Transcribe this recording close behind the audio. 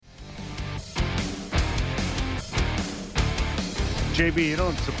JB, you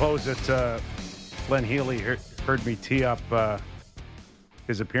don't suppose that Glenn Healy heard me tee up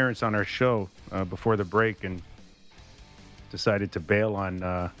his appearance on our show before the break and decided to bail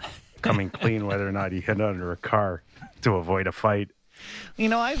on coming clean whether or not he hid under a car to avoid a fight? You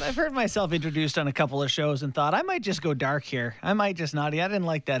know, I've heard myself introduced on a couple of shows and thought I might just go dark here. I might just not. I didn't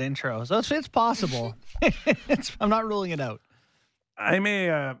like that intro. So it's possible. I'm not ruling it out. I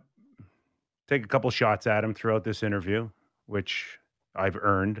may take a couple shots at him throughout this interview, which I've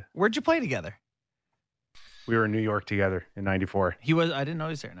earned. Where'd you play together? We were in New York together in '94. He was. I didn't know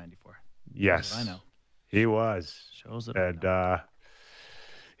he was there in '94. Yes, I know. He was. Shows it. And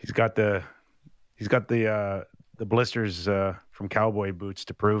he's got the blisters from cowboy boots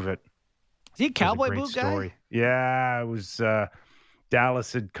to prove it. Is he a cowboy boot guy? Yeah, it was.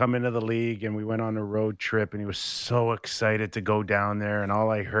 Dallas had come into the league, and we went on a road trip, and he was so excited to go down there. And all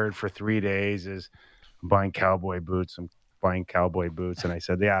I heard for 3 days is, "I'm buying cowboy boots. I'm buying cowboy boots." And I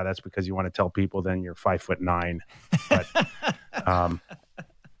said, "Yeah, that's because you want to tell people then you're 5'9". But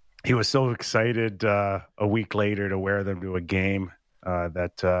he was so excited a week later to wear them to a game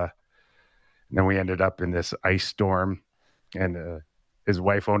that then we ended up in this ice storm, and his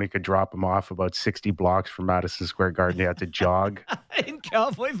wife only could drop him off about 60 blocks from Madison Square Garden. He had to jog. In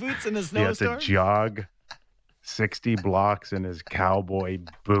cowboy boots in a He snowstorm? had to jog 60 blocks in his cowboy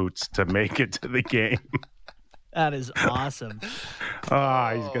boots to make it to the game. That is awesome. He's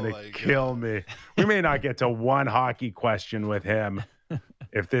going to kill me. We may not get to one hockey question with him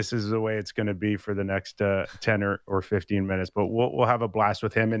if this is the way it's going to be for the next 10 or 15 minutes. But we'll have a blast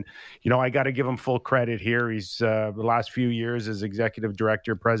with him. And, you know, I got to give him full credit here. He's the last few years as executive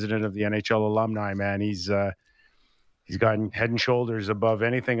director, president of the NHL alumni, man. He's gotten head and shoulders above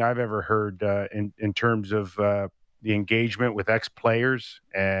anything I've ever heard in terms of the engagement with ex-players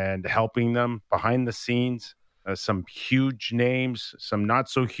and helping them behind the scenes. Some huge names, some not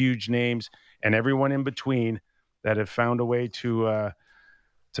so huge names, and everyone in between that have found a way to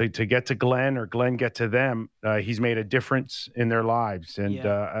get to Glenn or Glenn get to them. He's made a difference in their lives, and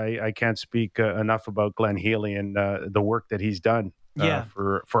I can't speak enough about Glenn Healy and the work that he's done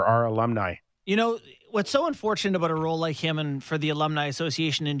for our alumni. You know, what's so unfortunate about a role like him and for the Alumni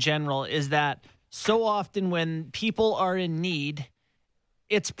Association in general is that so often when people are in need,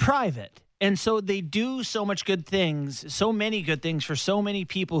 it's private. And so they do so much good things, so many good things for so many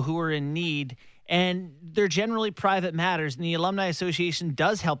people who are in need, and they're generally private matters. And the Alumni Association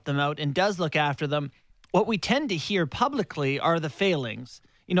does help them out and does look after them. What we tend to hear publicly are the failings.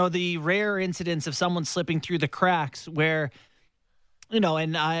 You know, the rare incidents of someone slipping through the cracks where, you know,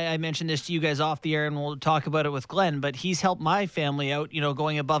 and I mentioned this to you guys off the air, and we'll talk about it with Glenn, but he's helped my family out, you know,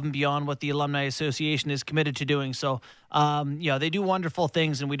 going above and beyond what the Alumni Association is committed to doing. So, they do wonderful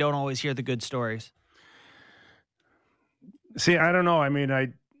things, and we don't always hear the good stories. See, I don't know. I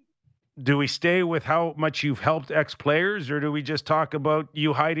mean, do we stay with how much you've helped ex-players, or do we just talk about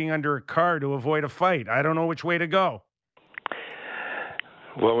you hiding under a car to avoid a fight? I don't know which way to go.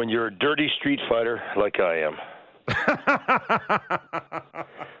 Well, when you're a dirty street fighter like I am,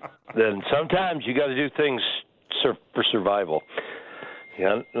 then sometimes you got to do things for survival.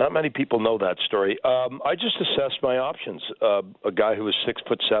 Yeah, not many people know that story. I just assessed my options. A guy who was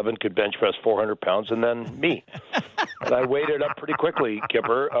 6'7" could bench press 400 pounds, and then me. And I weighed it up pretty quickly,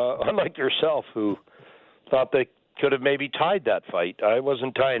 Kipper. Unlike yourself, who thought they could have maybe tied that fight. I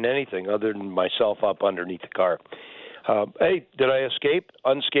wasn't tying anything other than myself up underneath the car. Hey, did I escape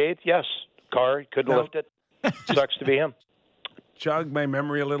unscathed? Yes. Car couldn't lift it. Sucks to be him. Jog my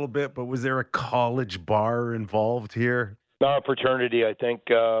memory a little bit, but was there a college bar involved here? No, fraternity, I think.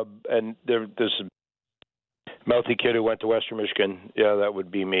 And there's a mouthy kid who went to Western Michigan. Yeah, that would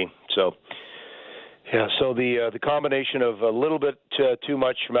be me. So, yeah. So the combination of a little bit too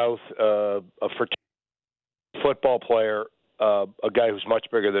much mouth, a football player, a guy who's much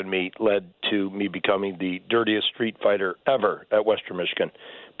bigger than me, led to me becoming the dirtiest street fighter ever at Western Michigan,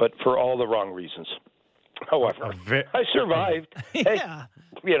 but for all the wrong reasons. However, I survived. Yeah. Hey,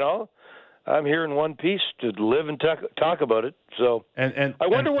 you know, I'm here in one piece to live and talk about it. So and I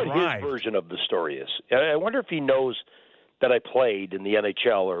wonder what thrived. his version of the story is. I wonder if he knows that I played in the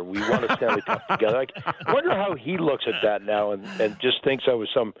NHL or we won a Stanley Cup together. I wonder how he looks at that now and just thinks I was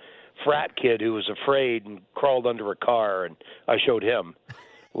some frat kid who was afraid and crawled under a car, and I showed him.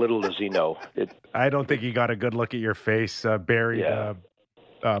 Little does he know. I don't think he got a good look at your face buried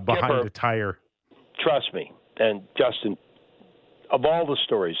behind a tire. Trust me, and Justin, of all the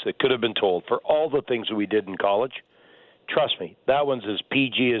stories that could have been told for all the things that we did in college, trust me, that one's as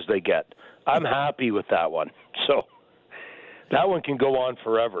PG as they get. I'm happy with that one. So that one can go on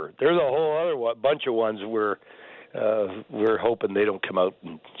forever. There's a whole other bunch of ones where we're hoping they don't come out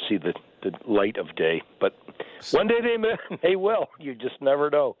and see the light of day. But one day they will. You just never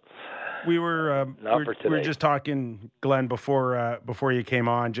know. We were just talking, Glenn, before you came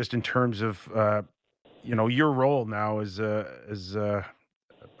on, just in terms of your role now as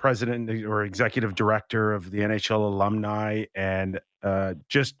president or executive director of the NHL alumni, and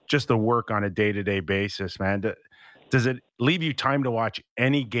just the work on a day-to-day basis, man. Does it leave you time to watch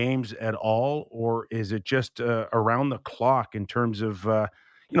any games at all, or is it just around the clock in terms of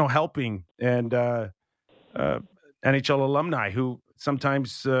helping and NHL alumni who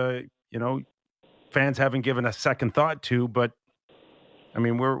sometimes fans haven't given a second thought to, but I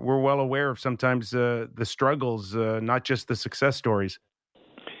mean, we're well aware of sometimes the struggles, not just the success stories.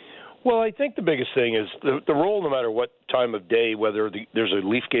 Well, I think the biggest thing is the role, no matter what time of day, whether there's a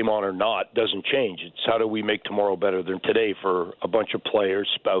Leaf game on or not, doesn't change. It's how do we make tomorrow better than today for a bunch of players,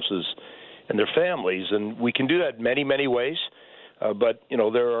 spouses, and their families. And we can do that in many, many ways. But,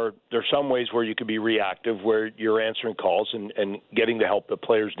 there are some ways where you could be reactive, where you're answering calls and getting the help that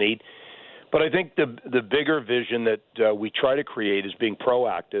players need. But I think the bigger vision that we try to create is being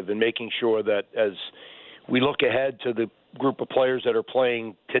proactive and making sure that as we look ahead to the group of players that are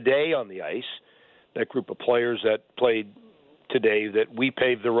playing today on the ice, that group of players that played today, that we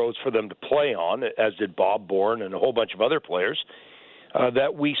paved the roads for them to play on, as did Bob Bourne and a whole bunch of other players,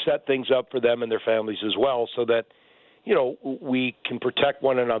 that we set things up for them and their families as well, so that we can protect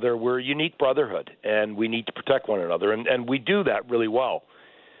one another. We're a unique brotherhood, and we need to protect one another, and we do that really well.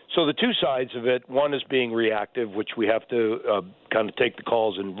 So the two sides of it, one is being reactive, which we have to kind of take the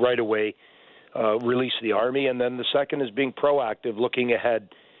calls and right away release the Army, and then the second is being proactive, looking ahead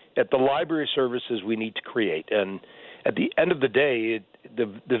at the library services we need to create. And at the end of the day, the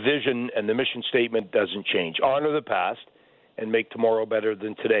vision and the mission statement doesn't change. Honor the past and make tomorrow better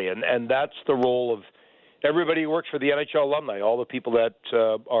than today. And that's the role of everybody who works for the NHL alumni, all the people that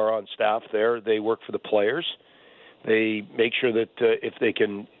are on staff there. They work for the players. They make sure that if they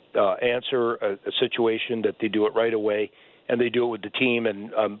can answer a situation, that they do it right away, and they do it with the team.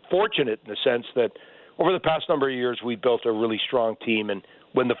 And I'm fortunate in the sense that over the past number of years, we've built a really strong team. And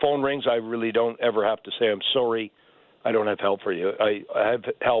when the phone rings, I really don't ever have to say, I'm sorry, I don't have help for you. I have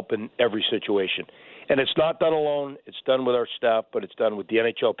help in every situation. And it's not done alone. It's done with our staff, but it's done with the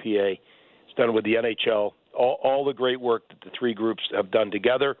NHLPA. It's done with the NHL. All the great work that the three groups have done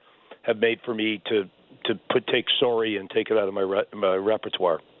together have made for me to take sorry and take it out of my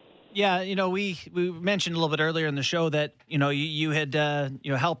repertoire. Yeah, we mentioned a little bit earlier in the show that you had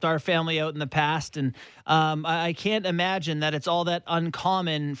helped our family out in the past, and I can't imagine that it's all that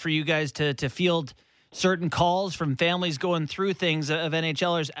uncommon for you guys to field certain calls from families going through things of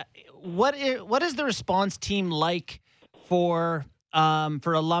NHLers. What is the response team like for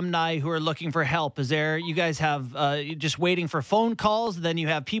alumni who are looking for help? Is there, you guys have just waiting for phone calls, then you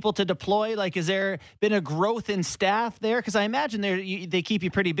have people to deploy? Like, is there been a growth in staff there? Because I imagine they keep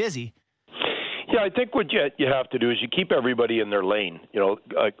you pretty busy. Yeah, I think what you have to do is you keep everybody in their lane.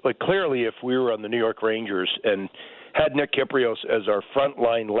 Like clearly, if we were on the New York Rangers and had Nick Kypreos as our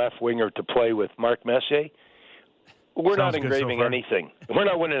frontline left winger to play with Mark Messier, we're not engraving anything. We're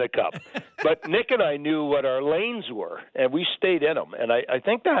not winning a cup. But Nick and I knew what our lanes were, and we stayed in them. And I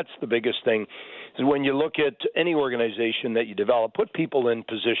think that's the biggest thing, is when you look at any organization that you develop, put people in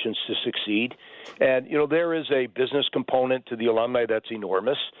positions to succeed. And, there is a business component to the alumni that's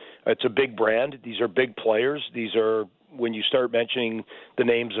enormous. It's a big brand. These are big players. These are, when you start mentioning the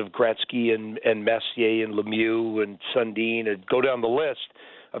names of Gretzky and Messier and Lemieux and Sundin, and go down the list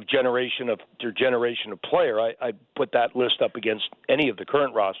of generation of player, I put that list up against any of the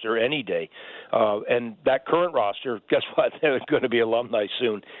current roster any day. And that current roster, guess what? They're going to be alumni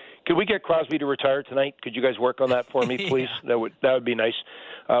soon. Could we get Crosby to retire tonight? Could you guys work on that for me, please? Yeah. That would be nice.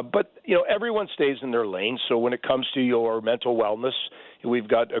 But everyone stays in their lane. So when it comes to your mental wellness, we've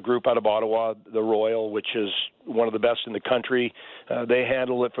got a group out of Ottawa, the Royal, which is one of the best in the country. They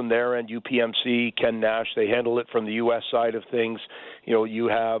handle it from their end. UPMC, Ken Nash, they handle it from the U.S. side of things. You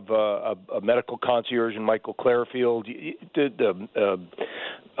have a medical concierge in Michael Clarefield, the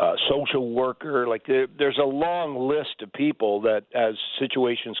social worker. Like there's a long list of people that, as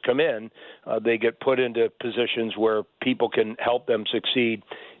situations come in, they get put into positions where people can help them succeed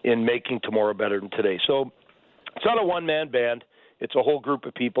in making tomorrow better than today. So it's not a one-man band. It's a whole group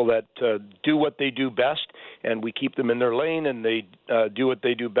of people that do what they do best, and we keep them in their lane, and they do what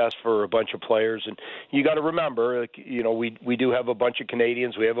they do best for a bunch of players. And you got to remember, we do have a bunch of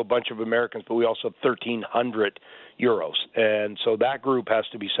Canadians, we have a bunch of Americans, but we also have 1,300 Euros, and so that group has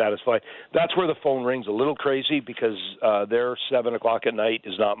to be satisfied. That's where the phone rings a little crazy, because their 7 o'clock at night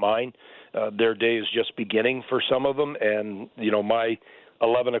is not mine. Their day is just beginning for some of them, and my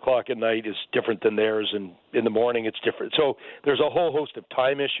 11 o'clock at night is different than theirs, and in the morning it's different. So there's a whole host of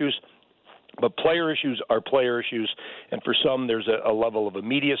time issues, but player issues are player issues, and for some there's a level of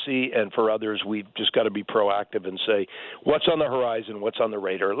immediacy, and for others we've just got to be proactive and say, what's on the horizon, what's on the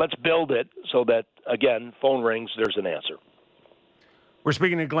radar? Let's build it so that, again, phone rings, there's an answer. We're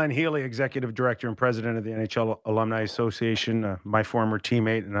speaking to Glenn Healy, Executive Director and President of the NHL Alumni Association, my former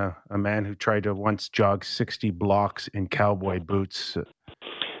teammate and a man who tried to once jog 60 blocks in cowboy boots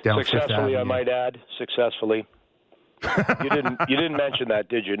down successfully, I might add, successfully. You didn't mention that,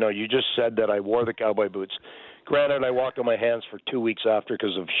 did you? No, you just said that I wore the cowboy boots. Granted, I walked on my hands for 2 weeks after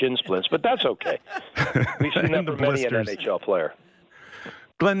because of shin splints, but that's okay. We've seen that from many an NHL player.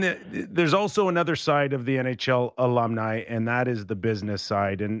 Glenn, there's also another side of the NHL alumni, and that is the business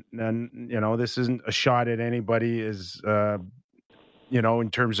side. And this isn't a shot at anybody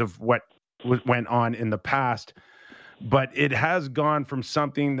in terms of what went on in the past, but it has gone from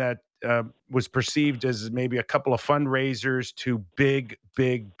something that was perceived as maybe a couple of fundraisers to big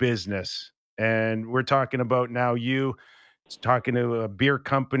business. And we're talking about now talking to beer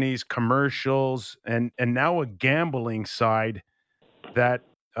companies, commercials, and now a gambling side that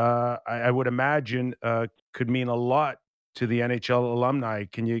I would imagine could mean a lot to the NHL alumni.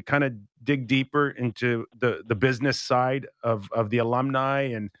 Can you kind of dig deeper into the business side of the alumni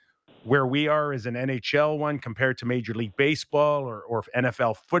and where we are as an NHL one compared to Major League Baseball or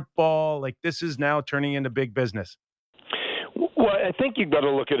NFL football? Like, this is now turning into big business. Well, I think you've got to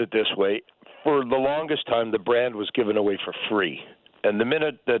look at it this way. For the longest time, the brand was given away for free. And the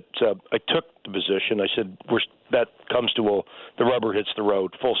minute that I took the position, I said, that comes to the rubber hits the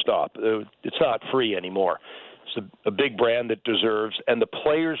road, full stop. It's not free anymore. It's a big brand that deserves, and the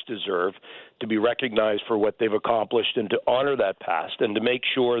players deserve, to be recognized for what they've accomplished and to honor that past and to make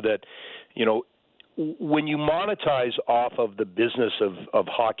sure that, when you monetize off of the business of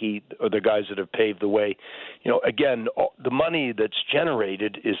hockey, or the guys that have paved the way, again, the money that's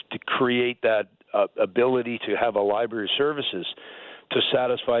generated is to create that ability to have a library of services to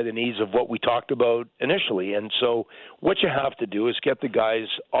satisfy the needs of what we talked about initially. And so what you have to do is get the guys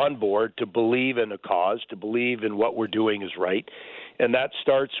on board to believe in a cause, to believe in what we're doing is right. And that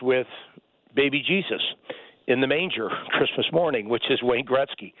starts with baby Jesus in the manger Christmas morning, which is Wayne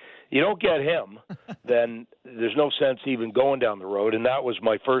Gretzky. You don't get him, then there's no sense even going down the road. And that was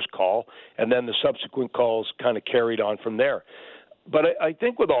my first call. And then the subsequent calls kind of carried on from there. But I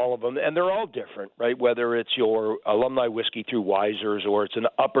think with all of them, and they're all different, right? Whether it's your alumni whiskey through Wiser's, or it's an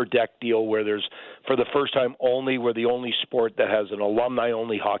upper deck deal where there's, for the first time only, we're the only sport that has an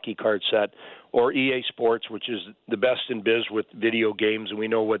alumni-only hockey card set, or EA Sports, which is the best in biz with video games, and we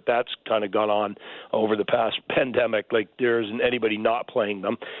know what that's kind of gone on over the past pandemic. Like, there isn't anybody not playing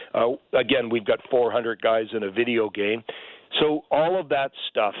them. Again, we've got 400 guys in a video game. So all of that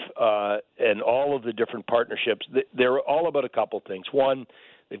stuff and all of the different partnerships, they're all about a couple things. One,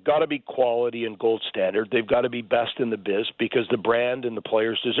 they've got to be quality and gold standard. They've got to be best in the biz because the brand and the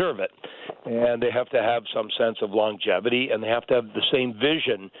players deserve it. And they have to have some sense of longevity, and they have to have the same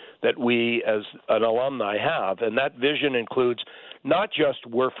vision that we as an alumni have. And that vision includes not just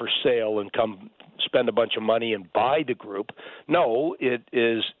we're for sale and come spend a bunch of money and buy the group. No, it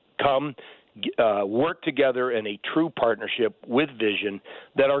is come work together in a true partnership with vision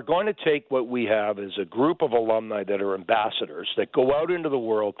that are going to take what we have as a group of alumni that are ambassadors that go out into the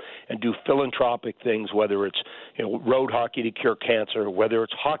world and do philanthropic things, whether it's road hockey to cure cancer, whether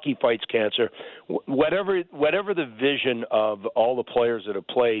it's hockey fights cancer, whatever the vision of all the players that have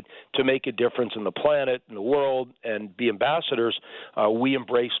played to make a difference in the planet, in the world, and be ambassadors, we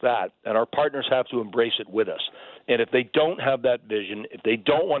embrace that. And our partners have to embrace it with us. And if they don't have that vision, if they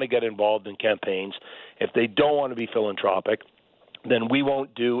don't want to get involved in campaigns, if they don't want to be philanthropic, then we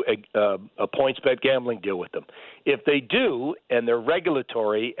won't do a points bet gambling deal with them. If they do, and they're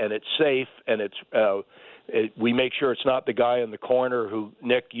regulatory, and it's safe, and We make sure it's not the guy in the corner who,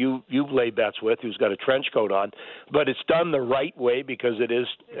 Nick, you lay bets with, who's got a trench coat on, but it's done the right way because it is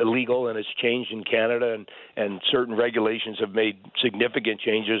illegal and it's changed in Canada, and certain regulations have made significant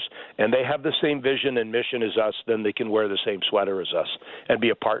changes, and they have the same vision and mission as us. Then they can wear the same sweater as us and be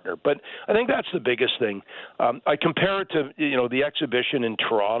a partner. But I think that's the biggest thing. I compare it to the exhibition in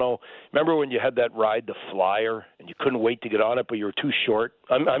Toronto. Remember when you had that ride, the Flyer, and you couldn't wait to get on it, but you were too short.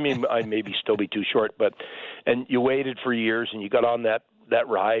 I mean, I maybe still be too short, and you waited for years and you got on that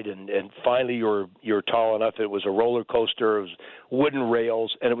ride, and finally you're tall enough. It was a roller coaster. It was wooden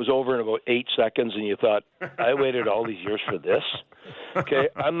rails, and it was over in about 8 seconds, and you thought, I waited all these years for this? Okay,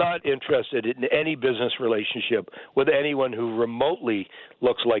 I'm not interested in any business relationship with anyone who remotely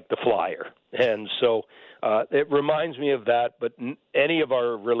looks like the Flyer. And so it reminds me of that, but any of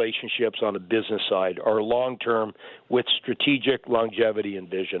our relationships on the business side are long-term with strategic longevity and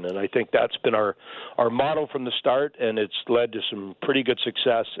vision. And I think that's been our model from the start, and it's led to some pretty good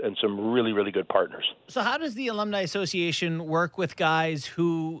success and some really, really good partners. So how does the Alumni Association work with guys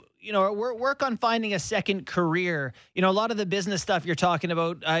who work on finding a second career? A lot of the business stuff you're talking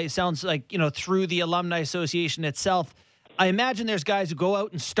about sounds like, through the Alumni Association itself. I imagine there's guys who go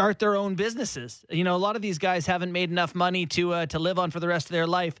out and start their own businesses. A lot of these guys haven't made enough money to live on for the rest of their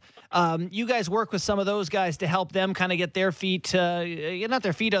life. You guys work with some of those guys to help them kind of get their feet, not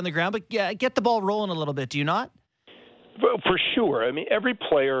their feet on the ground, but get the ball rolling a little bit. Do you not? For sure. I mean, every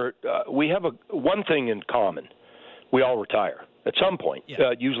player, we have one thing in common. We all retire at some point,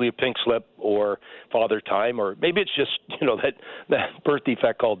 usually a pink slip or father time, or maybe it's just, that birth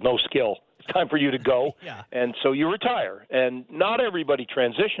defect called no skill. It's time for you to go. Yeah. And so you retire. And not everybody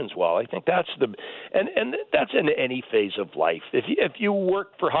transitions well. I think that's and that's in any phase of life. If you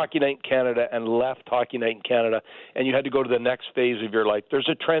worked for Hockey Night in Canada and left Hockey Night in Canada and you had to go to the next phase of your life, there's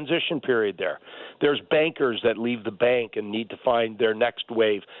a transition period there. There's bankers that leave the bank and need to find their next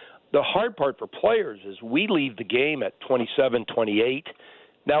wave. The hard part for players is we leave the game at 27, 28.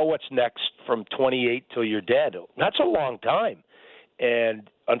 Now what's next from 28 till you're dead? That's a long time. And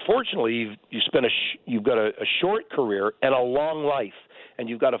unfortunately, you've got a short career and a long life, and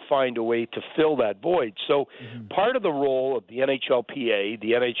you've got to find a way to fill that void. So part of the role of the NHLPA,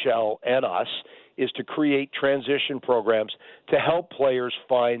 the NHL, and us is to create transition programs to help players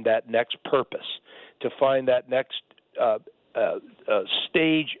find that next purpose, to find that next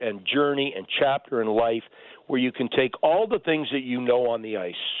stage and journey and chapter in life where you can take all the things that you know on the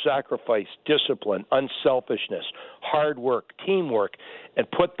ice, sacrifice, discipline, unselfishness, hard work, teamwork, and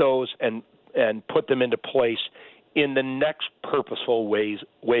put those and put them into place in the next purposeful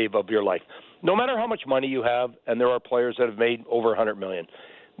wave of your life. No matter how much money you have, and there are players that have made over $100 million,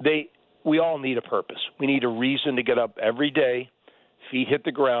 we all need a purpose. We need a reason to get up every day, feet hit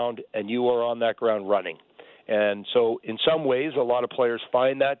the ground, and you are on that ground running. And so in some ways, a lot of players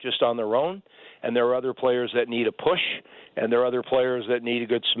find that just on their own, and there are other players that need a push, and there are other players that need a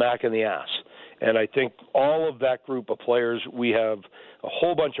good smack in the ass. And I think all of that group of players, we have a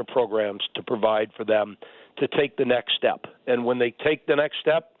whole bunch of programs to provide for them to take the next step. And when they take the next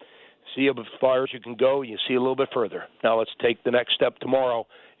step, see how far as you can go, you see a little bit further. Now let's take the next step tomorrow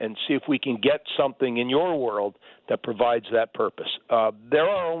and see if we can get something in your world that provides that purpose. There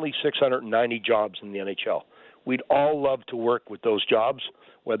are only 690 jobs in the NHL. We'd all love to work with those jobs,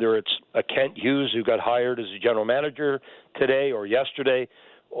 whether it's a Kent Hughes who got hired as a general manager today or yesterday,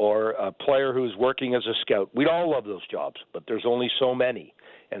 or a player who's working as a scout. We'd all love those jobs, but there's only so many.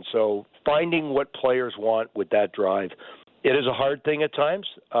 And so finding what players want with that drive, it is a hard thing at times,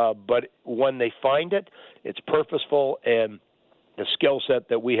 but when they find it, it's purposeful, and the skill set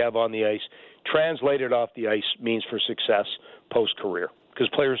that we have on the ice, translated off the ice, means for success post-career, because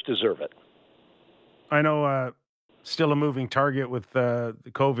players deserve it. I know still a moving target with the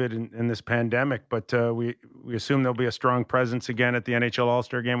COVID and this pandemic, but we assume there'll be a strong presence again at the NHL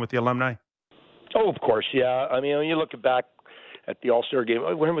All-Star Game with the alumni? Oh, of course, yeah. I mean, when you look back at the All-Star Game,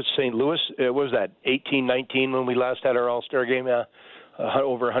 when was St. Louis? What was that, 18-19 when we last had our All-Star Game?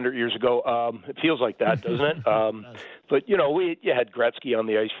 Over 100 years ago. It feels like that, doesn't it? But, you had Gretzky on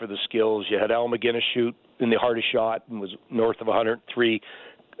the ice for the skills. You had Al McGinnis shoot in the hardest shot and was north of 103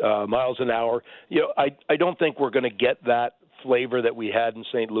 miles an hour. I don't think we're going to get that flavor that we had in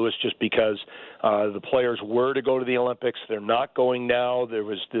St. Louis just because the players were to go to the Olympics. They're not going now. There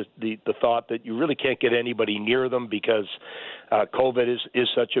was the thought that you really can't get anybody near them because COVID is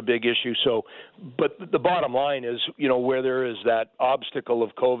such a big issue. So, but the bottom line is, where there is that obstacle of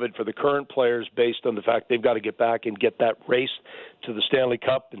COVID for the current players based on the fact they've got to get back and get that race to the Stanley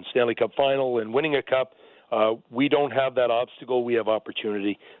Cup and Stanley Cup final and winning a cup, We don't have that obstacle. We have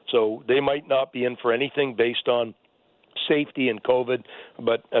opportunity. So they might not be in for anything based on safety and COVID,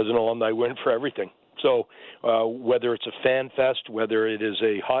 but as an alumni, we're in for everything. So whether it's a fan fest, whether it is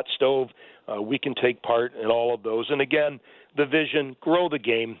a hot stove, we can take part in all of those. And again, the vision, grow the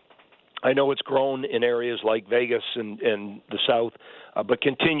game. I know it's grown in areas like Vegas and the South, but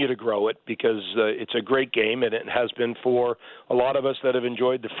continue to grow it because it's a great game, and it has been for a lot of us that have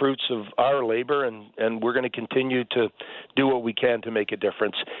enjoyed the fruits of our labor, and we're going to continue to do what we can to make a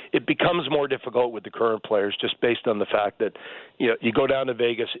difference. It becomes more difficult with the current players just based on the fact that you go down to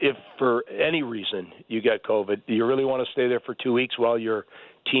Vegas. If for any reason you get COVID, do you really want to stay there for 2 weeks while your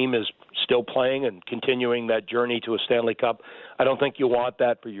team is still playing and continuing that journey to a Stanley Cup? I don't think you want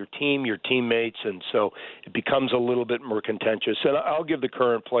that for your team, your teammates, and so it becomes a little bit more contentious. And I'll give the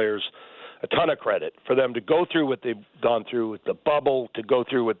current players a ton of credit for them to go through what they've gone through with the bubble, to go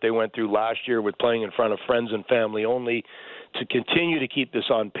through what they went through last year with playing in front of friends and family only, to continue to keep this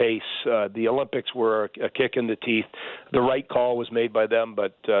on pace. The Olympics were a kick in the teeth. The right call was made by them,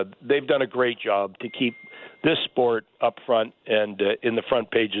 but they've done a great job to keep this sport up front and in the front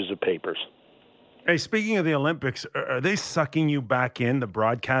pages of papers. Hey, speaking of the Olympics, are they sucking you back in the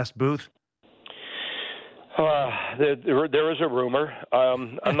broadcast booth? There is a rumor.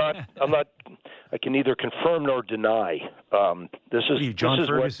 I'm not. I can neither confirm nor deny. This is John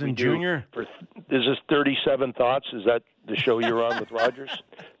Ferguson Jr. This is 37 Thoughts. Is that the show you're on with Rogers?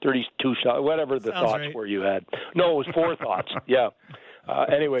 32 shots, whatever the Sounds thoughts right. were you had. No, it was 4 thoughts. Yeah.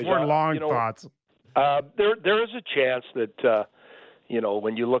 Anyways, 4 long thoughts. There is a chance that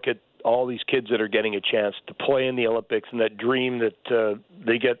when you look at all these kids that are getting a chance to play in the Olympics and that dream that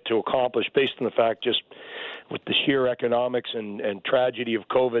they get to accomplish based on the fact just with the sheer economics and tragedy of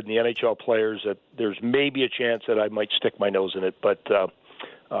COVID and the NHL players, that there's maybe a chance that I might stick my nose in it. But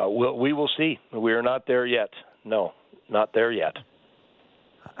we will see. We are not there yet. No, not there yet.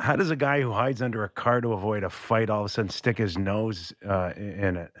 How does a guy who hides under a car to avoid a fight all of a sudden stick his nose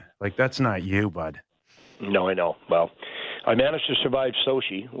in it? Like, that's not you, bud. No, I know. Well, I managed to survive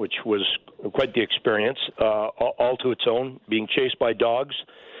Sochi, which was quite the experience, all to its own, being chased by dogs,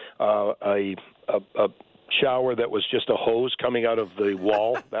 a shower that was just a hose coming out of the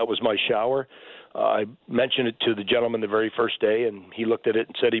wall. That was my shower. I mentioned it to the gentleman the very first day, and he looked at it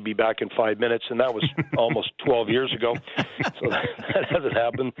and said he'd be back in 5 minutes, and that was almost 12 years ago. So that hasn't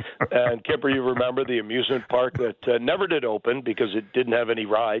happened. And Kipper, you remember the amusement park that never did open because it didn't have any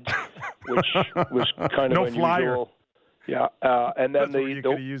rides, which was kind of no unusual. Flyer. Yeah, and then you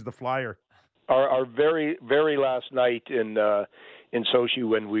could have used the flyer. Our very, very last night in Sochi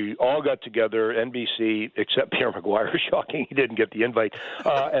when we all got together, NBC, except Pierre McGuire, shocking, he didn't get the invite.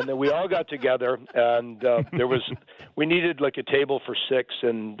 And then we all got together, and we needed like a table for 6,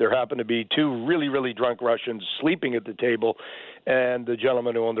 and there happened to be 2 really, really drunk Russians sleeping at the table. And the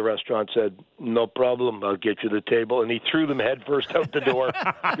gentleman who owned the restaurant said, "No problem, I'll get you the table." And he threw them headfirst out the door.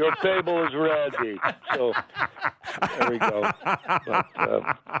 "Your table is ready." So there we go.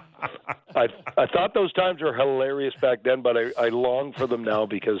 But I thought those times were hilarious back then, but I long for them now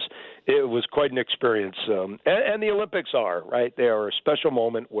because it was quite an experience. And the Olympics are, right? They are a special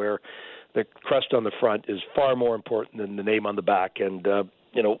moment where the crest on the front is far more important than the name on the back. And,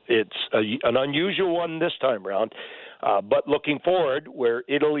 it's an unusual one this time around. But looking forward, where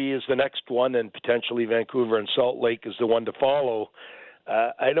Italy is the next one and potentially Vancouver and Salt Lake is the one to follow,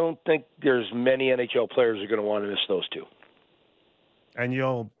 I don't think there's many NHL players who are going to want to miss those 2. And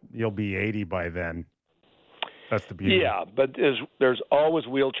you'll be 80 by then. That's the beauty. Yeah, but there's always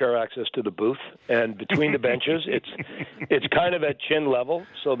wheelchair access to the booth, and between the benches, it's kind of at chin level,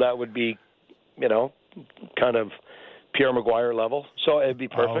 so that would be, kind of Pierre McGuire level. So it'd be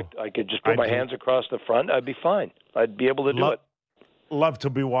perfect. I could just put my hands across the front. I'd be fine. I'd be able to do it. Love to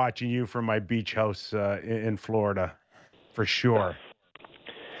be watching you from my beach house in Florida, for sure.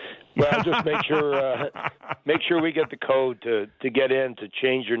 Well, just make sure we get the code to get in to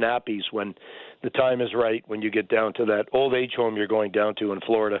change your nappies when the time is right, when you get down to that old age home you're going down to in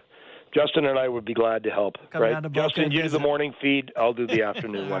Florida. Justin and I would be glad to help. Right? Justin, you do the morning feed. I'll do the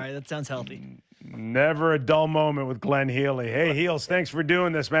afternoon one. All right, that sounds healthy. Never a dull moment with Glenn Healy. Hey, Heels, thanks for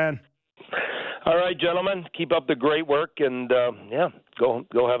doing this, man. All right, gentlemen, keep up the great work, and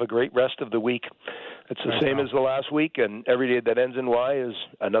go have a great rest of the week. It's the same as the last week, and every day that ends in Y is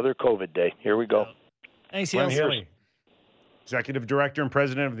another COVID day. Here we go. Thanks, Glenn Heels. Healy, Executive Director and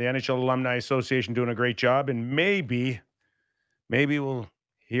President of the NHL Alumni Association, doing a great job, and maybe we'll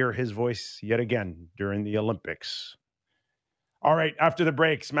hear his voice yet again during the Olympics. All right, after the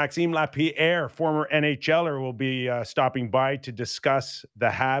breaks, Maxime Lapierre, former NHLer, will be stopping by to discuss the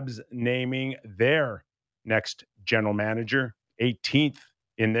Habs naming their next general manager, 18th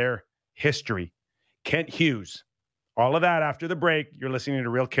in their history. Kent Hughes. All of that after the break. You're listening to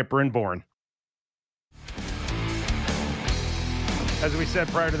Real Kipper and Bourne. As we said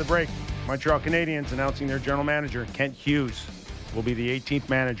prior to the break, Montreal Canadiens announcing their general manager, Kent Hughes, will be the 18th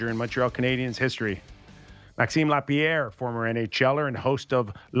manager in Montreal Canadiens history. Maxime Lapierre, former NHLer and host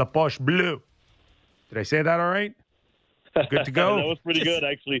of La Poche Bleue. Did I say that all right? Good to go? That was pretty good,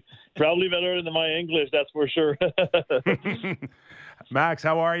 actually. Probably better than my English, that's for sure. Max,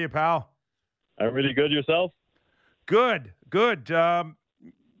 how are you, pal? I'm really good. Yourself? Good. No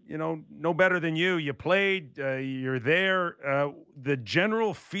better than you. You played, you're there. The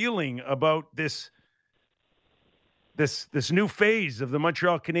general feeling about this new phase of the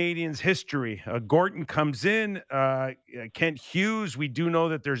Montreal Canadiens history. Gorton comes in, Kent Hughes. We do know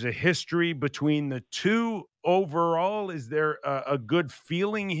that there's a history between the two. Overall, is there a good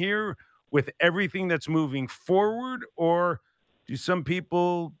feeling here with everything that's moving forward, or do some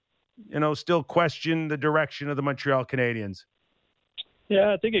people, still question the direction of the Montreal Canadiens?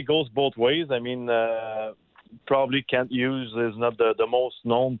 Yeah, I think it goes both ways. I mean, probably Kent Hughes is not the most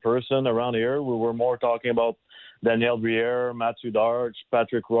known person around here. We were more talking about Daniel Briere, Matthew Darche,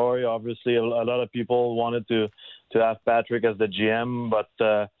 Patrick Roy. Obviously, a lot of people wanted to have Patrick as the GM, but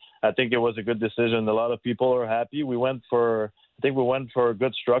I think it was a good decision. A lot of people are happy. We went for a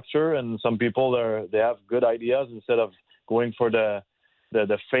good structure, and some people they have good ideas instead of going for the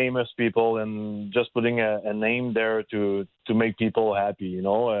famous people and just putting a name there to make people happy.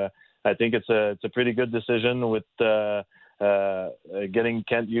 I think it's a pretty good decision with getting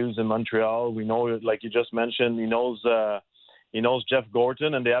Kent Hughes in Montreal. We know, like you just mentioned, he knows Jeff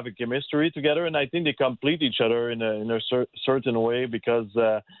Gorton, and they have a chemistry together. And I think they complete each other in a certain way because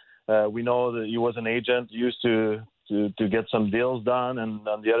we know that he was an agent, used to get some deals done. And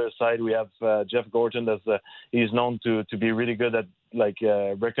on the other side, we have Jeff Gorton. He's known to be really good at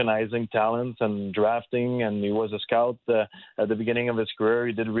recognizing talents and drafting. And he was a scout at the beginning of his career.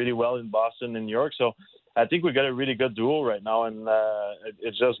 He did really well in Boston and New York. So I think we got a really good duo right now, and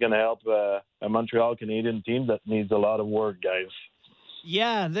it's just going to help a Montreal Canadian team that needs a lot of work, guys.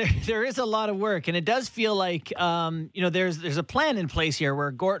 Yeah, there is a lot of work, and it does feel like there's a plan in place here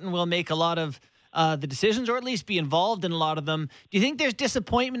where Gorton will make a lot of the decisions, or at least be involved in a lot of them. Do you think there's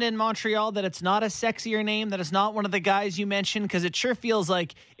disappointment in Montreal that it's not a sexier name, that it's not one of the guys you mentioned? Because it sure feels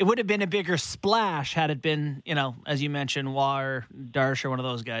like it would have been a bigger splash had it been, as you mentioned, Waugh or Darche or one of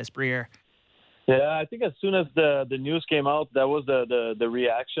those guys, Briere. Yeah, I think as soon as the news came out, that was the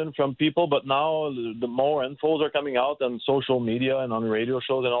reaction from people. But now the more infos are coming out on social media and on radio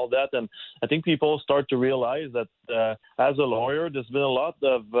shows and all that. And I think people start to realize that as a lawyer, there's been a lot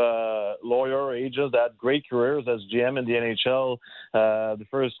of lawyer agents that had great careers as GM in the NHL. The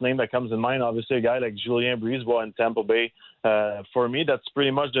first name that comes in mind, obviously, a guy like Julien Brisebois in Tampa Bay. For me, that's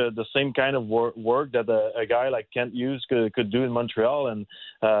pretty much the same kind of work that a guy like Kent Hughes could do in Montreal, and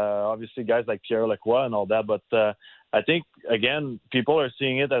obviously guys like Pierre Lacroix and all that. But I think, again, people are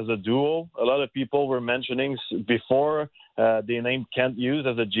seeing it as a duo. A lot of people were mentioning before they named Kent Hughes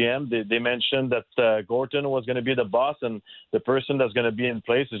as a GM, they mentioned that Gorton was going to be the boss, and the person that's going to be in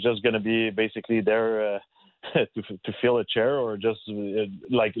place is just going to be basically there to fill a chair, or just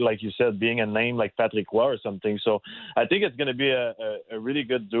like you said, being a name like Patrick Roy or something. So I think it's going to be a really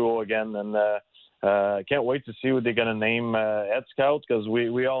good duo again, and I can't wait to see what they're going to name head scout, because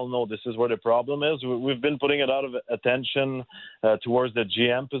we all know this is where the problem is. We've been putting a lot of attention towards the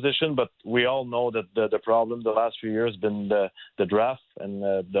GM position, but we all know that the problem the last few years has been the draft, and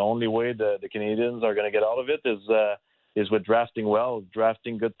the only way the Canadians are going to get out of it is with drafting well,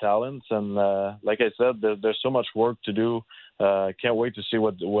 drafting good talents. And like I said, there's so much work to do. Can't wait to see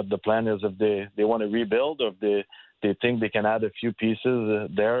what the plan is, if they want to rebuild, or if they think they can add a few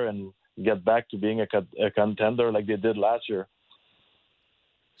pieces there and get back to being a contender like they did last year.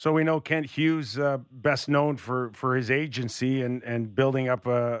 So we know Kent Hughes, best known for his agency and building up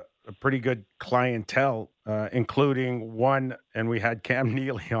a pretty good clientele, including one, and we had Cam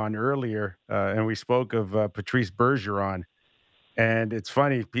Neely on earlier, and we spoke of Patrice Bergeron. And it's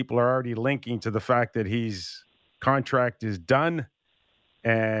funny, people are already linking to the fact that his contract is done,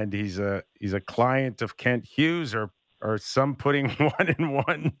 and he's a client of Kent Hughes, or some putting 1 and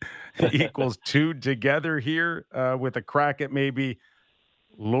 1 equals 2 together here, with a crack at maybe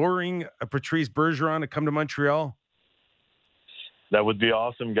luring a Patrice Bergeron to come to Montreal? That would be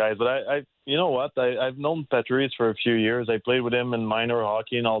awesome, guys. But I you know what? I've known Patrice for a few years. I played with him in minor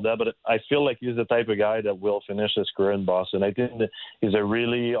hockey and all that, but I feel like he's the type of guy that will finish his career in Boston. I think that he's a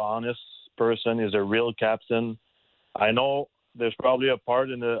really honest person. He's a real captain. I know there's probably a part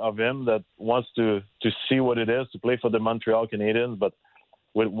of him that wants to see what it is to play for the Montreal Canadiens. But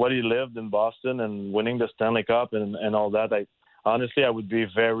with what he lived in Boston and winning the Stanley Cup and all that, I would be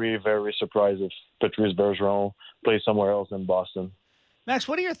very, very surprised if Patrice Bergeron plays somewhere else in Boston. Max,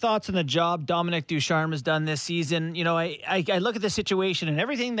 what are your thoughts on the job Dominic Ducharme has done this season? You know, I look at the situation and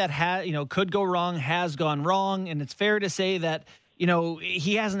everything that could go wrong has gone wrong, and it's fair to say that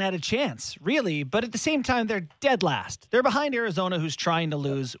he hasn't had a chance, really. But at the same time, they're dead last. They're behind Arizona, who's trying to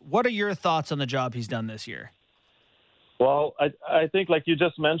lose. What are your thoughts on the job he's done this year? Well, I think, like you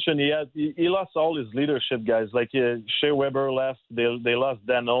just mentioned, he lost all his leadership guys. Like Shea Weber left. They lost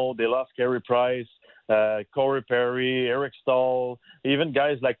Danault. They lost Carey Price, Corey Perry, Eric Stahl. Even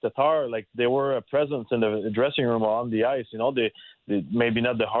guys like Tatar, like they were a presence in the dressing room or on the ice. They maybe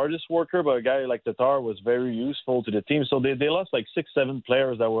not the hardest worker, but a guy like Tatar was very useful to the team. So they lost like 6-7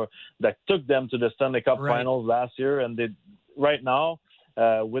 players that took them to the Stanley Cup Finals last year, and right now.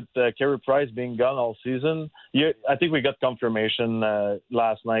 With Carey Price being gone all season, I think we got confirmation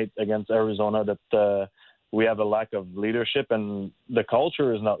last night against Arizona that we have a lack of leadership and the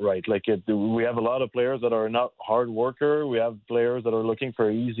culture is not right. We have a lot of players that are not hard worker. We have players that are looking for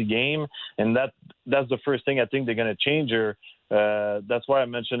an easy game, and that's the first thing I think they're going to change here. That's why I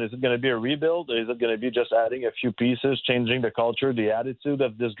mentioned, is it going to be a rebuild? Or is it going to be just adding a few pieces, changing the culture, the attitude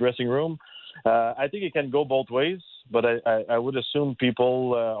of this dressing room? I think it can go both ways, but I would assume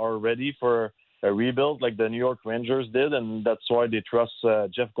people are ready for a rebuild like the New York Rangers did, and that's why they trust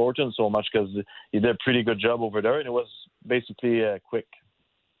Jeff Gorton so much, because he did a pretty good job over there, and it was basically quick.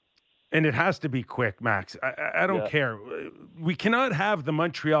 And it has to be quick, Max. I don't care. We cannot have the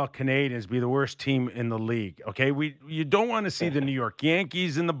Montreal Canadiens be the worst team in the league, okay? You don't want to see the New York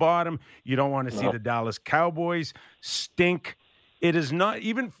Yankees in the bottom. You don't want to see the Dallas Cowboys stink. It is not,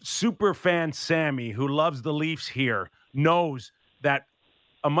 even super fan Sammy, who loves the Leafs here, knows that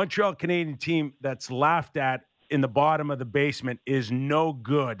a Montreal Canadiens team that's laughed at in the bottom of the basement is no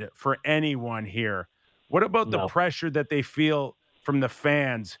good for anyone here. What about the pressure that they feel from the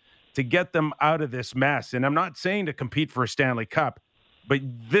fans to get them out of this mess? And I'm not saying to compete for a Stanley Cup, but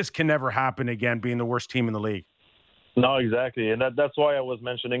this can never happen again, being the worst team in the league. No, exactly. And that's why I was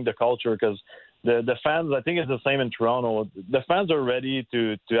mentioning the culture, because the fans, I think it's the same in Toronto. The fans are ready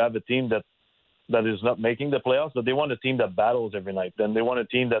to have a team that is not making the playoffs, but they want a team that battles every night. And they want a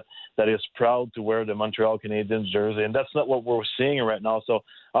team that is proud to wear the Montreal Canadiens jersey. And that's not what we're seeing right now. So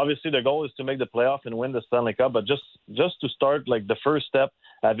obviously the goal is to make the playoff and win the Stanley Cup. But just to start, like the first step,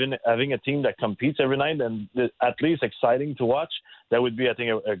 having a team that competes every night and at least exciting to watch, that would be, I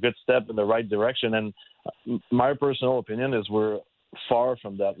think, a good step in the right direction. And my personal opinion is we're far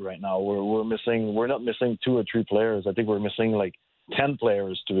from that right now. We're not missing 2 or 3 players. I think we're missing like 10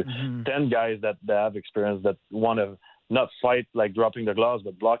 players to 10 guys that have experience, that want to not fight like dropping the gloves,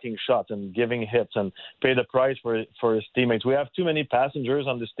 but blocking shots and giving hits and pay the price for his teammates. We have too many passengers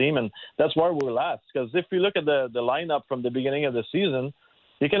on this team, and that's why we're last. Because if you look at the lineup from the beginning of the season,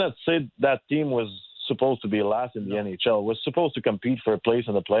 you cannot say that team was supposed to be last in the NHL. Was supposed to compete for a place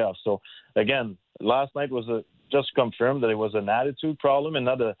in the playoffs. So again, last night was just confirmed that it was an attitude problem and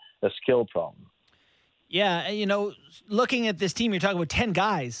not a skill problem. Yeah, looking at this team, you're talking about 10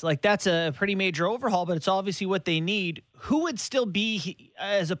 guys. Like, that's a pretty major overhaul, but it's obviously what they need. Who would still be,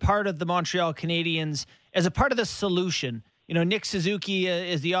 as a part of the Montreal Canadiens, as a part of the solution? Nick Suzuki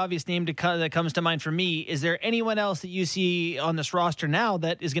is the obvious name that comes to mind for me. Is there anyone else that you see on this roster now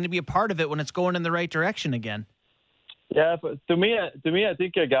that is going to be a part of it when it's going in the right direction again? Yeah, but to me, I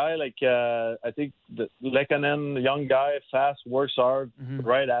think a guy like I think Lehkonen, young guy, fast, works hard,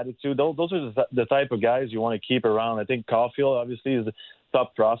 right attitude. Those are the type of guys you want to keep around. I think Caulfield obviously is a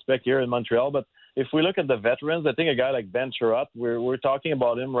top prospect here in Montreal, but if we look at the veterans, I think a guy like Ben Chiarot, we're talking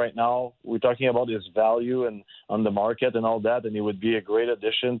about him right now. We're talking about his value and on the market and all that, and he would be a great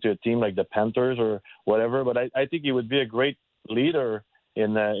addition to a team like the Panthers or whatever. But I think he would be a great leader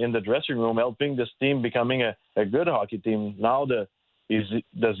in the dressing room, helping this team becoming a good hockey team. Now,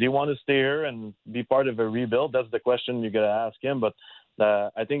 does he want to stay here and be part of a rebuild? That's the question you got to ask him. But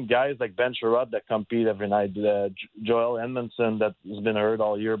I think guys like Ben Chiarot that compete every night, Joel Edmondson that has been hurt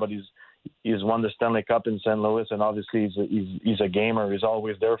all year, but he's won the Stanley Cup in St. Louis, and obviously he's a gamer. He's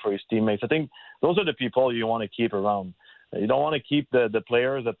always there for his teammates. I think those are the people you want to keep around. You don't want to keep the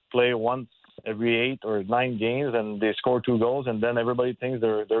players that play once every 8 or 9 games and they score 2 goals and then everybody thinks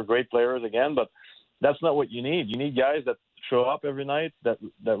they're great players again. But that's not what you need. You need guys that show up every night, that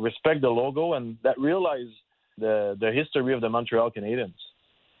respect the logo, and that realize the history of the Montreal Canadiens.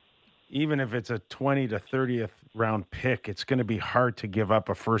 Even if it's a 20 to 30th round pick, it's going to be hard to give up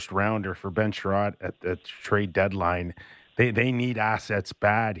a first rounder for Ben Chiarot at the trade deadline. They need assets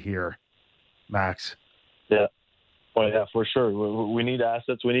bad here, Max. Yeah. Well, yeah, for sure. We need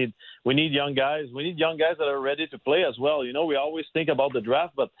assets. We need young guys. We need young guys that are ready to play as well. We always think about the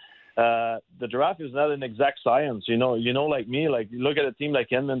draft, but the draft is not an exact science. Like me, like you look at a team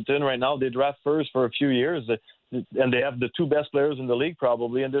like Edmonton right now, they draft first for a few years, and they have the two best players in the league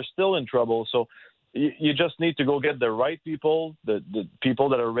probably, and they're still in trouble. So you just need to go get the right people, the people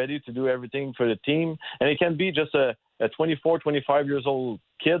that are ready to do everything for the team. And it can be just a 24, 25 years old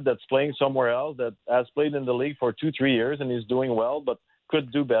kid that's playing somewhere else that has played in the league for 2-3 years and he's doing well, but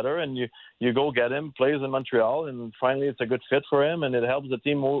could do better. And you go get him, plays in Montreal, and finally it's a good fit for him, and it helps the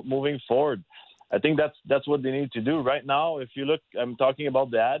team moving forward. I think that's what they need to do right now. If you look, I'm talking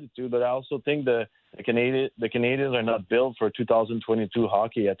about the attitude, but I also think the Canadians are not built for 2022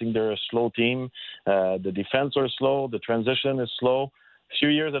 hockey. I think they're a slow team. The defense are slow. The transition is slow. A few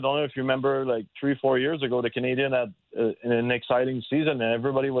years, I don't know if you remember, like 3-4 years ago, the Canadians had an exciting season, and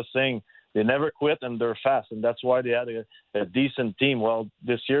everybody was saying they never quit and they're fast, and that's why they had a decent team. Well,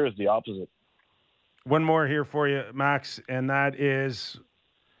 this year is the opposite. One more here for you, Max, and that is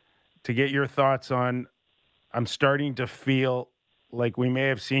to get your thoughts on, I'm starting to feel like we may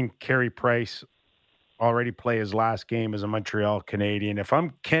have seen Carey Price already play his last game as a Montreal Canadian. If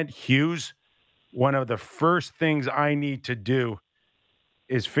I'm Kent Hughes, one of the first things I need to do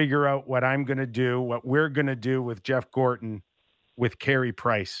is figure out what I'm going to do, what we're going to do with Jeff Gorton, with Carey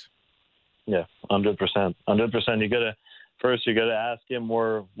Price. Yeah, 100%. 100%. You gotta ask him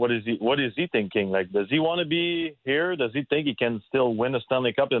more. What is he thinking? Like, does he want to be here? Does he think he can still win a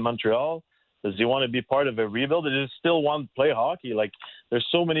Stanley Cup in Montreal? Does he want to be part of a rebuild? Does he still want to play hockey? Like, there's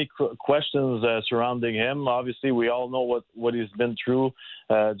so many questions surrounding him. Obviously, we all know what he's been through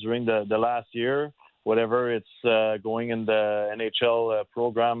during the last year. Whatever it's going in the NHL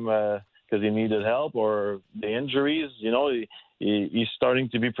program because he needed help, or the injuries. He's starting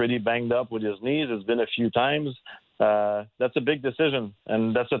to be pretty banged up with his knees. It's been a few times. That's a big decision,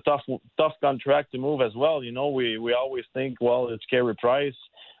 and that's a tough contract to move as well. We always think, well, it's Carey Price.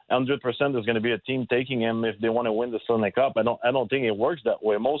 100% there's going to be a team taking him if they want to win the Stanley Cup. I don't think it works that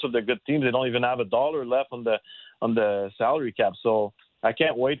way. Most of the good teams, they don't even have $1 left on the salary cap. So I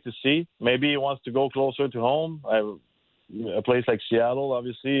can't wait to see. Maybe he wants to go closer to home. A place like Seattle,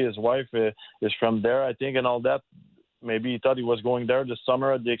 obviously, his wife is from there, I think, and all that. Maybe he thought he was going there this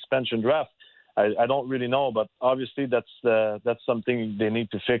summer at the expansion draft. I don't really know, but obviously that's something they need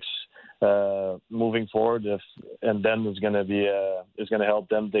to fix moving forward. And then it's going to help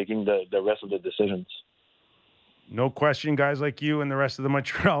them taking the rest of the decisions. No question, guys like you and the rest of the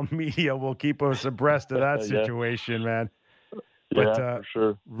Montreal media will keep us abreast of that situation, man. But for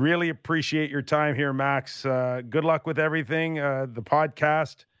sure. Really appreciate your time here, Max. Good luck with everything. The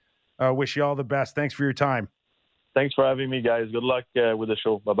podcast. Wish you all the best. Thanks for your time. Thanks for having me, guys. Good luck with the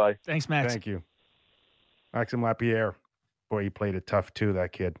show. Bye-bye. Thanks, Max. Thank you. Maxime Lapierre. Boy, he played it tough too,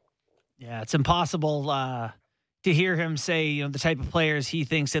 that kid. Yeah, it's impossible to hear him say, the type of players he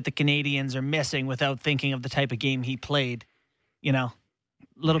thinks that the Canadians are missing without thinking of the type of game he played.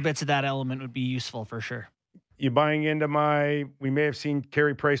 Little bits of that element would be useful for sure. You buying into we may have seen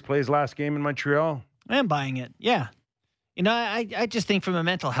Carey Price play his last game in Montreal? I am buying it, yeah. I just think from a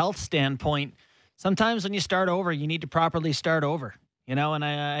mental health standpoint, sometimes when you start over, you need to properly start over, and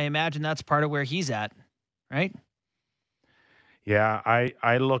I imagine that's part of where he's at, right? Yeah,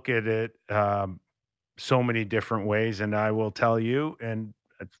 I look at it so many different ways, and I will tell you, and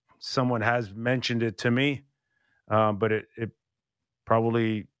someone has mentioned it to me, but it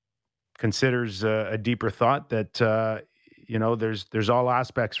probably considers a deeper thought that, there's all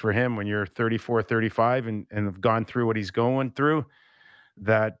aspects for him when you're 34, 35 and have gone through what he's going through,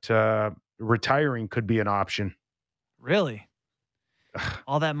 that retiring could be an option. Really?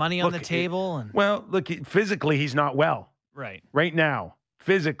 All that money on the table? Well, look, physically, he's not well. Right now,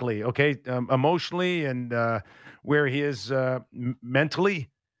 physically, okay, emotionally and where he is mentally,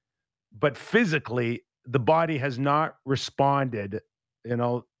 but physically, the body has not responded,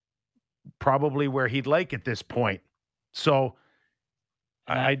 probably where he'd like at this point. So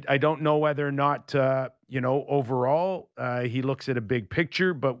I don't know whether or not, overall, he looks at a big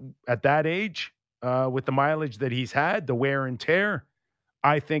picture, but at that age, with the mileage that he's had, the wear and tear,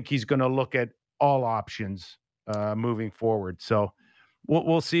 I think he's going to look at all options moving forward. So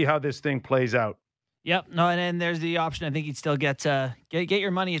we'll see how this thing plays out. Yep. No, and then there's the option. I think he'd still get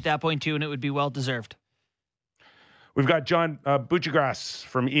your money at that point too, and it would be well deserved. We've got John Buccigross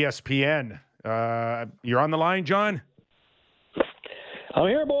from ESPN. You're on the line, John? I'm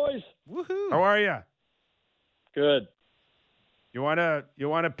here, boys. Woohoo! How are you? Good. You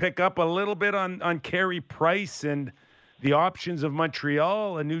wanna pick up a little bit on Carey Price and the options of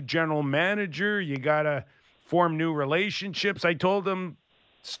Montreal, a new general manager. You got to form new relationships. I told them,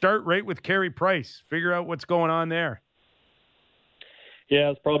 start right with Carey Price. Figure out what's going on there. Yeah,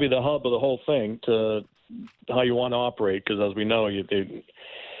 it's probably the hub of the whole thing to how you want to operate, because as we know,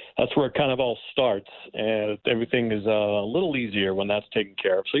 that's where it kind of all starts, and everything is a little easier when that's taken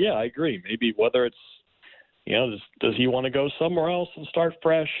care of. So, yeah, I agree. Maybe whether it's, does he want to go somewhere else and start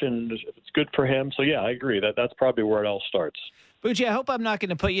fresh, and if it's good for him. So, yeah, I agree. That's probably where it all starts. Bucci, I hope I'm not going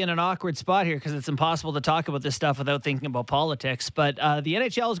to put you in an awkward spot here, because it's impossible to talk about this stuff without thinking about politics. But the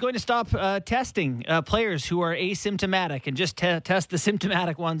NHL is going to stop testing players who are asymptomatic and just test the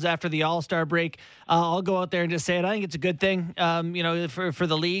symptomatic ones after the All-Star break. I'll go out there and just say it. I think it's a good thing, for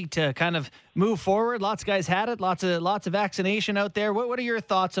the league to kind of move forward. Lots of guys had it. Lots of vaccination out there. What are your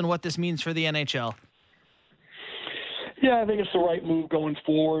thoughts on what this means for the NHL? Yeah, I think it's the right move going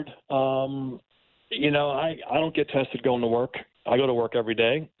forward. I don't get tested going to work. I go to work every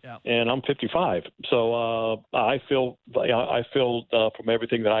day, and I'm 55. So I feel from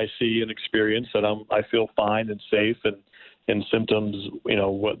everything that I see and experience that I feel fine and safe, and symptoms.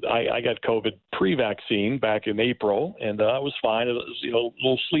 I got COVID pre-vaccine back in April, and I was fine. It was a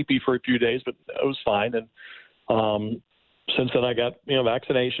little sleepy for a few days, but I was fine. And since then, I got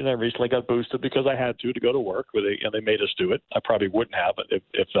vaccination. I recently got boosted because I had to go to work. They made us do it. I probably wouldn't have it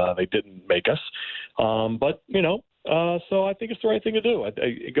if they didn't make us. So I think it's the right thing to do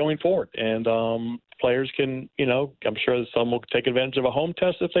going forward. And players can, I'm sure some will take advantage of a home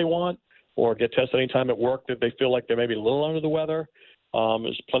test if they want, or get tested anytime at work that they feel like they're maybe a little under the weather.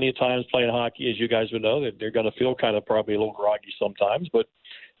 There's plenty of times playing hockey, as you guys would know, that they're going to feel kind of probably a little groggy sometimes, but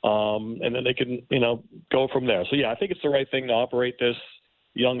and then they can, go from there. So, yeah, I think it's the right thing to operate this.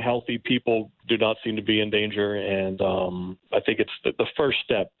 Young, healthy people do not seem to be in danger, and I think it's the first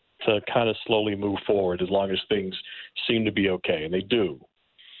step to kind of slowly move forward as long as things seem to be okay, and they do.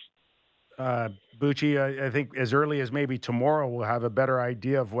 Bucci, I think as early as maybe tomorrow we'll have a better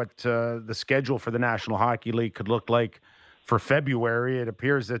idea of what the schedule for the National Hockey League could look like for February. It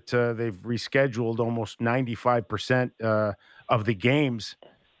appears that they've rescheduled almost 95% of the games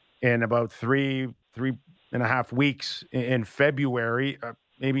in about three and a half weeks in February.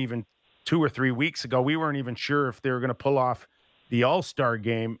 Maybe even 2 or 3 weeks ago, we weren't even sure if they were going to pull off the All-Star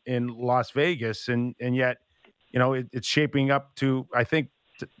game in Las Vegas. And yet, it's shaping up to, I think,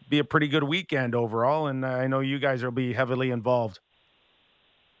 to be a pretty good weekend overall. And I know you guys will be heavily involved.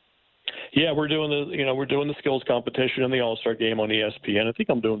 Yeah, we're doing the skills competition and the All-Star game on ESPN. I think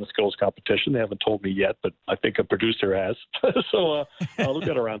I'm doing the skills competition. They haven't told me yet, but I think a producer has. So I'll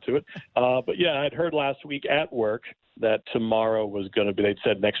get around to it. But yeah, I'd heard last week at work that tomorrow was going to be. They'd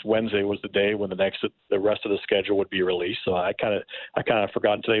said next Wednesday was the day when the rest of the schedule would be released. So I kind of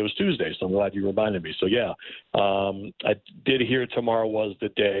forgotten today was Tuesday. So I'm glad you reminded me. So yeah, I did hear tomorrow was the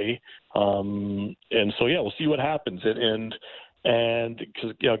day, and so yeah, we'll see what happens. And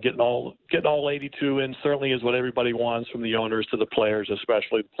because getting all 82 in certainly is what everybody wants, from the owners to the players,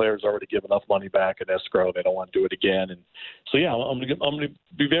 especially the players already give enough money back in escrow. They don't want to do it again. And so yeah, I'm going to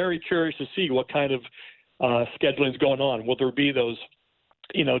be very curious to see what kind of scheduling is going on. Will there be those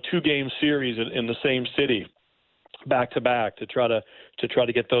 2-game series in the same city back to back to try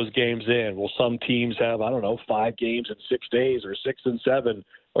to get those games in? Will some teams have 5 games in 6 days, or 6 and 7?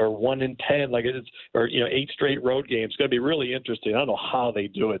 Or 1 in 10, 8 straight road games. It's going to be really interesting. I don't know how they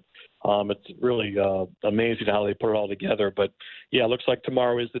do it. It's really amazing how they put it all together. But yeah, it looks like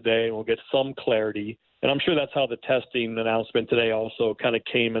tomorrow is the day, and we'll get some clarity. And I'm sure that's how the testing announcement today also kind of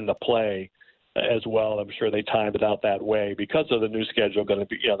came into play as well. I'm sure they timed it out that way because of the new schedule going to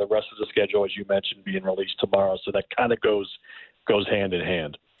be, the rest of the schedule, as you mentioned, being released tomorrow. So that kind of goes hand in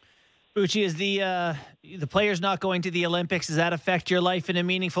hand. Bucci, is the players not going to the Olympics, does that affect your life in a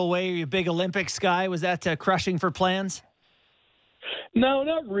meaningful way? Are you a big Olympics guy? Was that crushing for plans? No,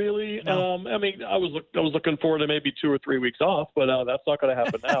 not really. No. I was looking forward to maybe 2 or 3 weeks off, but that's not going to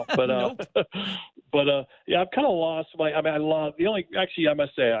happen now. But Nope. Yeah, I've kind of lost I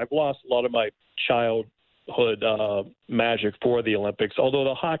must say I've lost a lot of my childhood magic for the Olympics, although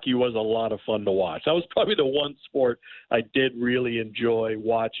the hockey was a lot of fun to watch. That was probably the one sport I did really enjoy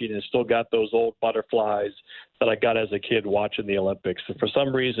watching, and still got those old butterflies that I got as a kid watching the Olympics. And for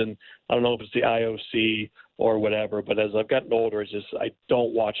some reason, I don't know if it's the IOC or whatever, but as I've gotten older, it's just I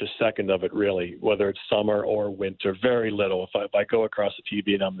don't watch a second of it really, whether it's summer or winter. Very little. If I go across the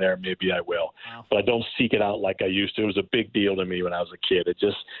TV and I'm there, maybe I will. Wow. But I don't seek it out like I used to. It was a big deal to me when I was a kid.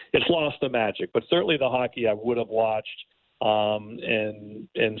 It's lost the magic. But certainly the hockey I would have watched.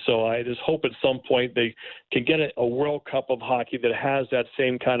 And so I just hope at some point they can get a World Cup of hockey that has that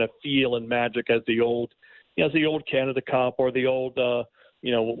same kind of feel and magic as the old it's the old Canada Cup or the old,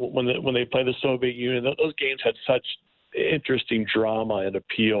 when they play the Soviet Union. Those games had such interesting drama and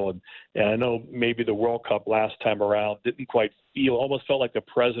appeal. And I know maybe the World Cup last time around didn't quite almost felt like the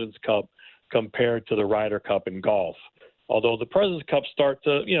President's Cup compared to the Ryder Cup in golf. Although the President's Cup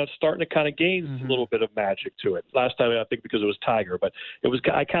starting to kind of gain a little bit of magic to it. Last time, I think because it was Tiger, but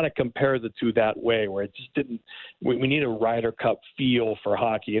I kind of compared the two that way, where it just didn't. We need a Ryder Cup feel for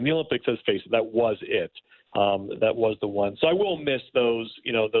hockey, and the Olympics, let's face it, that was it. That was the one. So I will miss those,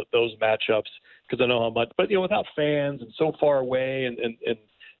 those matchups because I know how much. But without fans and so far away, and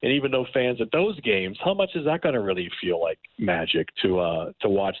even no fans at those games, how much is that going to really feel like magic to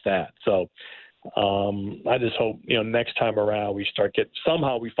watch that? So. I just hope next time around we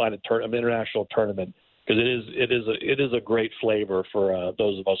find an international tournament, because it is a great flavor for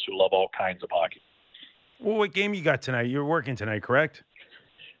those of us who love all kinds of hockey. Well, what game you got tonight? You're working tonight, correct?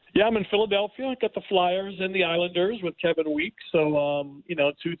 Yeah, I'm in Philadelphia. I got the Flyers and the Islanders with Kevin Weeks. So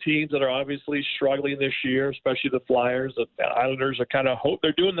two teams that are obviously struggling this year, especially the Flyers. The Islanders are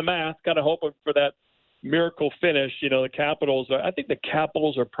they're doing the math, kind of hoping for that miracle finish. The Capitals, I think the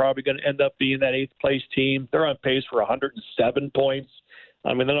Capitals are probably going to end up being that 8th place team. They're on pace for 107 points.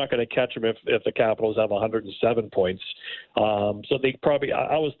 I mean, they're not going to catch them if the Capitals have 107 points. So they probably,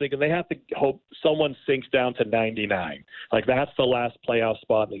 I was thinking they have to hope someone sinks down to 99. Like, that's the last playoff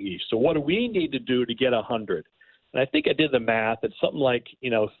spot in the East. So what do we need to do to get 100? And I think I did the math. It's something like,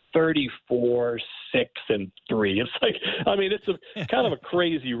 34, 6, and 3. It's like, I mean, it's a kind of a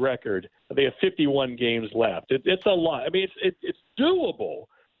crazy record. They have 51 games left. It's a lot. I mean, it's doable.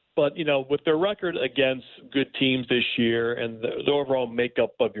 But, with their record against good teams this year and the overall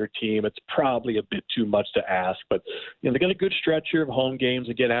makeup of your team, it's probably a bit too much to ask. But, they got a good stretch here of home games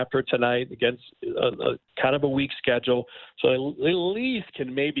again after tonight against a kind of a weak schedule. So they at least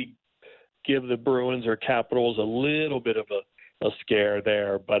can maybe give the Bruins or Capitals a little bit of a scare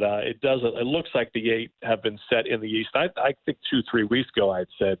there, but it looks like the 8 have been set in the East. I think 2-3 weeks ago I'd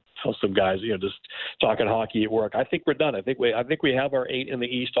said to some guys, just talking hockey at work, I think we're done. I think we have our 8 in the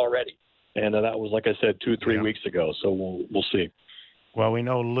East already, and that was, like I said, 2-3 weeks ago. So we'll see. Well, we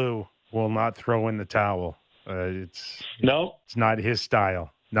know Lou will not throw in the towel. It's not his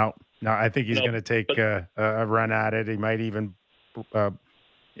style. No, I think he's going to take a run at it. He might even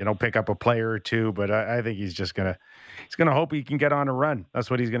pick up a player or two, but I think he's just going to hope he can get on a run. That's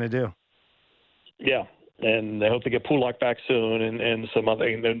what he's going to do. Yeah, and I hope they get Pulock back soon and some other.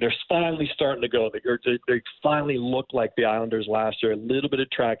 And they're finally starting to go. They finally look like the Islanders last year, a little bit of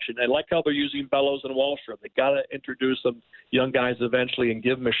traction. I like how they're using Bellows and Wallstrom. They got to introduce some young guys eventually and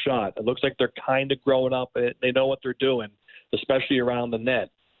give them a shot. It looks like they're kind of growing up. They know what they're doing, especially around the net.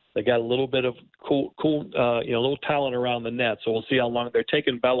 They got a little bit of cool, little talent around the net. So we'll see how long they're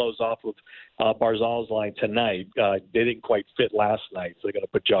taking Bellows off of Barzal's line tonight. They didn't quite fit last night, so they're going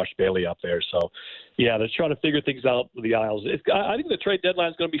to put Josh Bailey up there. So, yeah, they're trying to figure things out with the Isles. I think the trade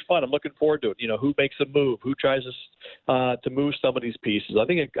deadline is going to be fun. I'm looking forward to it. Who makes a move? Who tries to move some of these pieces? I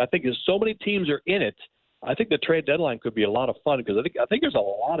think there's so many teams are in it. I think the trade deadline could be a lot of fun because I think there's a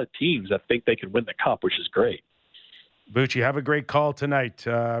lot of teams that think they can win the Cup, which is great. Bucci, have a great call tonight.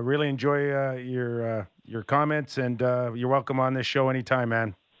 Really enjoy your comments, and you're welcome on this show anytime,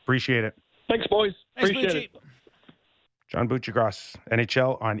 man. Appreciate it. Thanks, boys. Appreciate it. John Buccigross,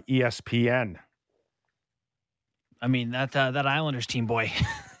 NHL on ESPN. I mean, that Islanders team, boy,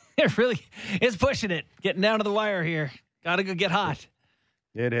 it really is pushing it, getting down to the wire here. Got to go get hot.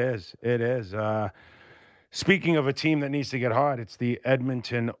 It is. Speaking of a team that needs to get hot, it's the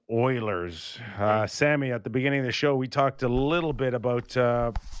Edmonton Oilers. Sammy, at the beginning of the show, we talked a little bit about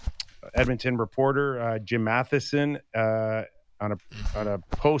Edmonton reporter Jim Matheson on a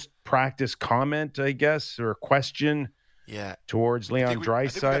post-practice comment, I guess, or a question towards Leon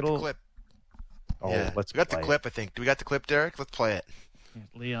Draisaitl. We got the clip, I think. Do we got the clip, Derek? Let's play it.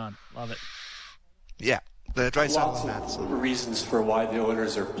 Leon, love it. Yeah. The Lots of reasons for why the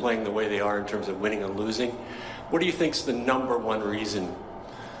Oilers are playing the way they are in terms of winning and losing. What do you think is the number one reason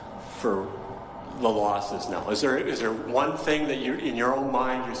for the losses now? Is there one thing that you, in your own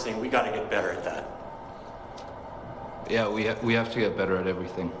mind, you're saying we got to get better at that? Yeah, we have to get better at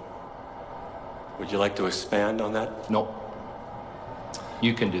everything. Would you like to expand on that? No.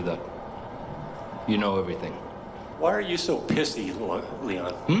 You can do that. You know everything. Why are you so pissy,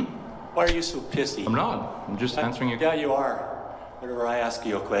 Leon? Why are you so pissy? I'm not. I'm just answering your question. Yeah, you are. Whenever I ask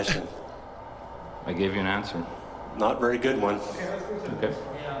you a question. I gave you an answer. Not very good one. Okay.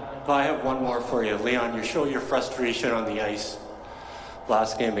 I have one more for you. Leon, you show your frustration on the ice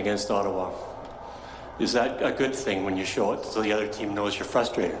last game against Ottawa. Is that a good thing when you show it so the other team knows you're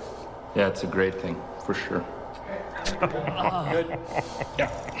frustrated? Yeah, it's a great thing, for sure. Good.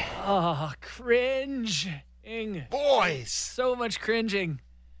 Oh, cringe. Boys. So much cringing.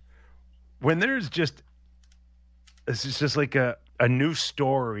 When there's just, this is just like a new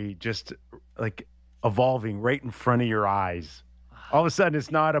story, just like evolving right in front of your eyes. All of a sudden,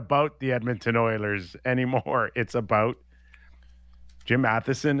 it's not about the Edmonton Oilers anymore. It's about Jim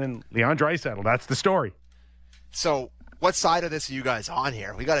Matheson and Leon Draisaitl. That's the story. So what side of this are you guys on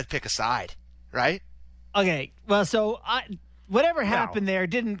here? We got to pick a side, right? Okay, well, so whatever happened there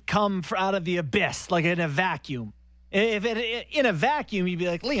didn't come out of the abyss, like in a vacuum. If it in a vacuum, you'd be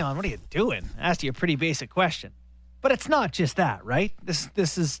like, Leon, what are you doing? I asked you a pretty basic question. But it's not just that, right?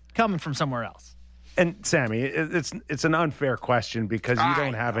 This is coming from somewhere else. And Sammy, it's an unfair question because you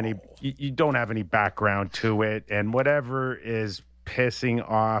don't have any background to it, and whatever is pissing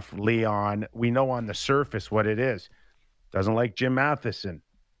off Leon, we know on the surface what it is. Doesn't like Jim Matheson.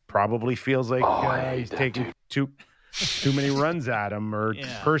 Probably feels like he's taking too many runs at him, or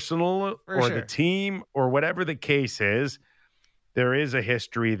personal, or the team, or whatever the case is. There is a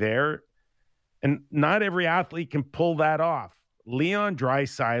history there, and not every athlete can pull that off. Leon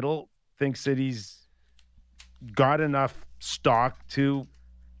Draisaitl thinks that he's got enough stock to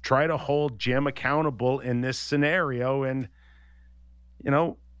try to hold Jim accountable in this scenario, and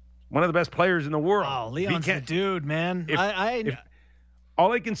one of the best players in the world. Oh, Leon's the dude, man.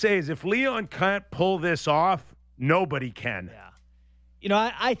 All I can say is if Leon can't pull this off, nobody can.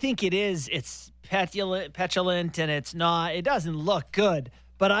 Yeah. I think it's petulant, and it doesn't look good.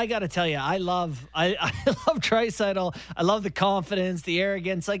 But I got to tell you, I love Draisaitl. I love the confidence, the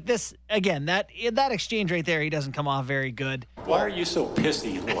arrogance. Like this, again, that exchange right there, he doesn't come off very good. Why are you so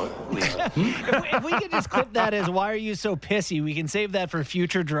pissy, Leon? if we could just clip that as, why are you so pissy? We can save that for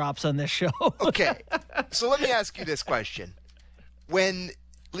future drops on this show. Okay. So let me ask you this question. When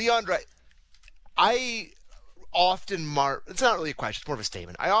Leon I often it's not really a question, it's more of a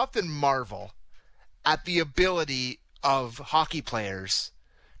statement. I often marvel at the ability of hockey players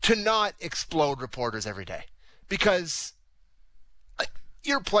to not explode reporters every day. Because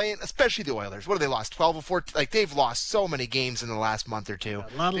you're playing, especially the Oilers. What have they lost? 12 or 14? Like, they've lost so many games in the last month or two.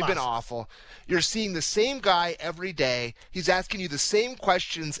 They've been awful. You're seeing the same guy every day. He's asking you the same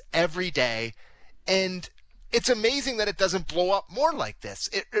questions every day. And it's amazing that it doesn't blow up more like this.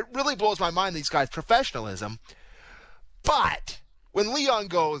 It really blows my mind, these guys' professionalism. But when Leon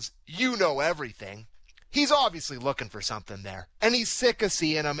goes, you know everything, he's obviously looking for something there. And he's sick of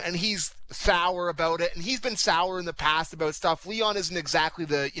seeing him, and he's sour about it, and he's been sour in the past about stuff. Leon isn't exactly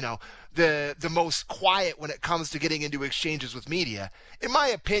the most quiet when it comes to getting into exchanges with media. In my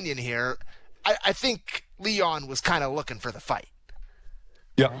opinion here, I think Leon was kind of looking for the fight.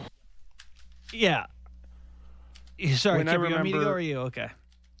 Yeah. Yeah. Sorry, Kip, you want me to go, or are you? Okay.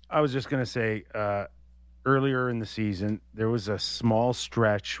 I was just going to say, earlier in the season, there was a small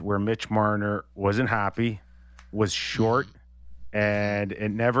stretch where Mitch Marner wasn't happy, was short, and it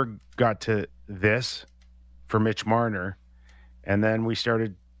never got to this for Mitch Marner. And then we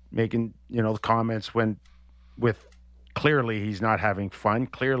started making, the comments with clearly he's not having fun.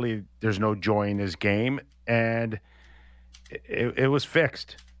 Clearly there's no joy in his game. And it was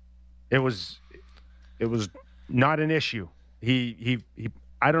fixed. It was not an issue. He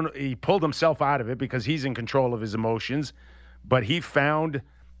I don't know. He pulled himself out of it because he's in control of his emotions, but he found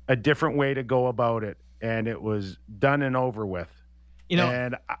a different way to go about it, and it was done and over with.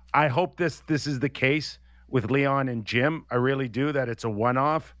 And I hope this is the case with Leon and Jim. I really do, that it's a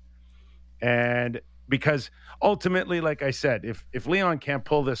one-off. And because ultimately, like I said, if Leon can't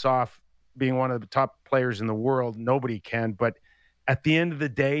pull this off, being one of the top players in the world, nobody can. But at the end of the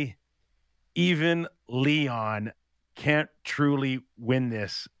day, even Leon can't truly win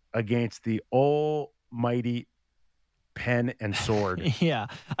this against the almighty pen and sword. Yeah.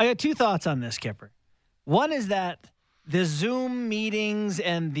 I got two thoughts on this, Kipper. One is that the Zoom meetings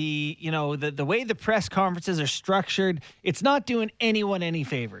and the way the press conferences are structured, it's not doing anyone any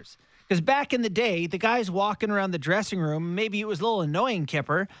favors. Because back in the day, the guys walking around the dressing room, maybe it was a little annoying,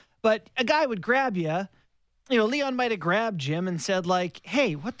 Kipper, but a guy would grab you. Leon might have grabbed Jim and said, like,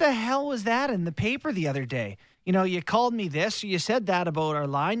 hey, what the hell was that in the paper the other day? You called me this, you said that about our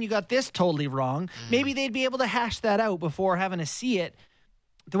line, you got this totally wrong. Maybe they'd be able to hash that out before having to see it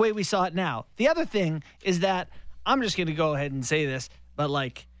the way we saw it now. The other thing is that, I'm just going to go ahead and say this, but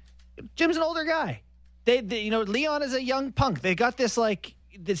like, Jim's an older guy. They Leon is a young punk. They got this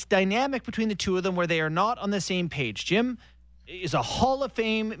dynamic between the two of them where they are not on the same page. Jim is a Hall of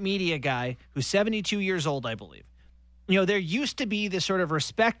Fame media guy who's 72 years old, I believe. There used to be this sort of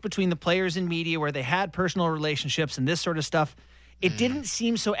respect between the players and media where they had personal relationships and this sort of stuff. it didn't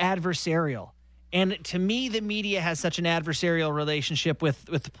seem so adversarial. And to me, the media has such an adversarial relationship with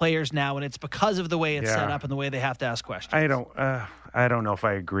the players now, and it's because of the way it's set up and the way they have to ask questions. I don't know if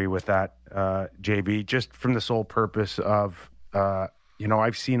I agree with that, JB, just from the sole purpose of,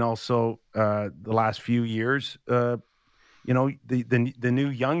 I've seen also the last few years, the new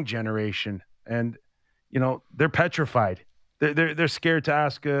young generation, and, they're petrified. They're scared to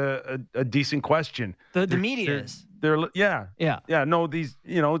ask a decent question. The media is. No, these,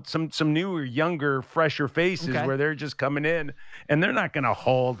 some newer, younger, fresher faces where they're just coming in and they're not going to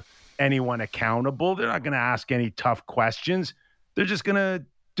hold anyone accountable. They're not going to ask any tough questions. They're just going to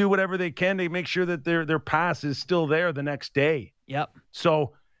do whatever they can to make sure that their pass is still there the next day. Yep.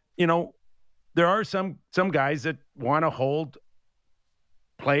 So, there are some guys that want to hold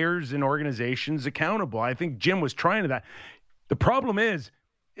players and organizations accountable. I think Jim was trying to that. The problem is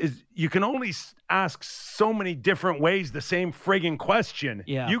you can only ask so many different ways the same friggin' question.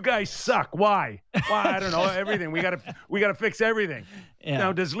 Yeah. You guys suck. Why? Well, I don't know. Everything. We gotta fix everything. Yeah.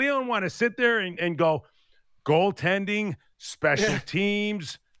 Now, does Leon want to sit there and go goaltending, special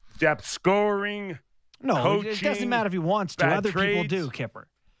teams, depth scoring? No, coaching, it doesn't matter if he wants to. Other people do, Kipper.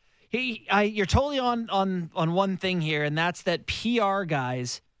 You're totally on one thing here, and that's that PR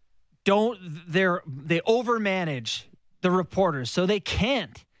guys they overmanage the reporters, so they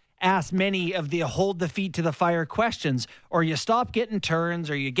can't ask many of the hold the feet to the fire questions, or you stop getting turns,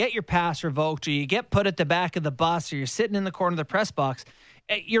 or you get your pass revoked, or you get put at the back of the bus, or you're sitting in the corner of the press box.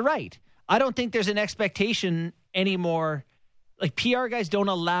 You're right. I don't think there's an expectation anymore. Like, PR guys don't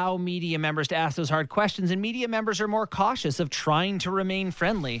allow media members to ask those hard questions, and media members are more cautious of trying to remain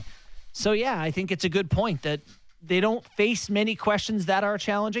friendly. So, yeah, I think it's a good point that they don't face many questions that are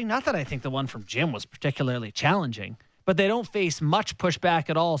challenging. Not that I think the one from Jim was particularly challenging, but they don't face much pushback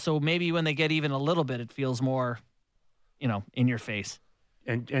at all. So maybe when they get even a little bit, it feels more, in your face.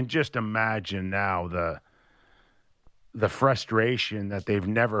 And just imagine now the frustration that they've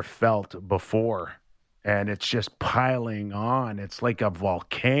never felt before. And it's just piling on. It's like a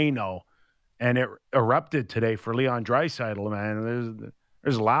volcano. And it erupted today for Leon Draisaitl, man.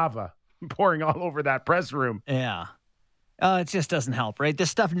 There's lava pouring all over that press room. Yeah. It just doesn't help, right? This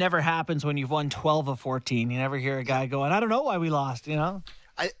stuff never happens when you've won 12 of 14. You never hear a guy going, I don't know why we lost,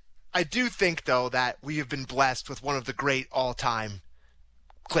 I do think, though, that we have been blessed with one of the great all-time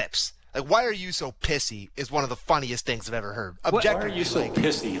clips. Like, why are you so pissy is one of the funniest things I've ever heard. Why are you so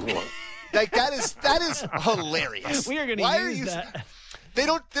pissy? Like, that is hilarious. We are going to use that. They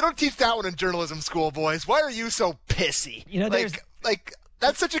don't teach that one in journalism school, boys. Why are you so pissy?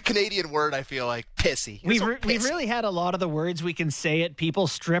 That's such a Canadian word, I feel like, pissy. We've really had a lot of the words we can say it, people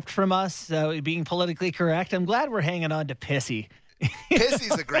stripped from us, being politically correct. I'm glad we're hanging on to pissy.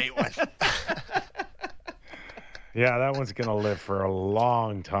 Pissy's a great one. Yeah, that one's going to live for a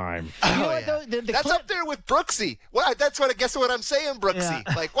long time. That's up there with Brooksy. Well, that's what I guess what I'm saying, Brooksy.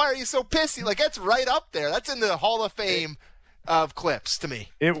 Yeah. Like, why are you so pissy? Like, that's right up there. That's in the Hall of Fame of clips to me.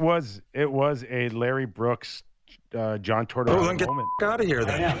 It was a Larry Brooks John Tortorella moment. Get out of here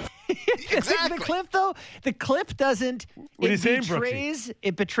then. Exactly. The clip doesn't. What are you saying,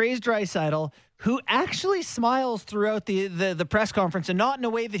 it betrays Draisaitl, who actually smiles throughout the press conference, and not in a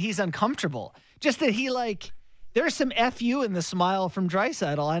way that he's uncomfortable. Just that he there's some FU in the smile from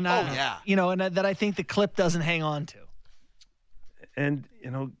Draisaitl, and and that I think the clip doesn't hang on to. And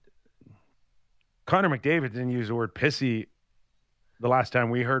Connor McDavid didn't use the word pissy the last time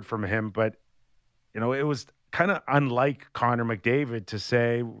we heard from him, but it was kind of unlike Connor McDavid to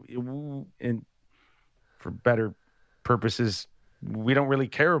say, and for better purposes, we don't really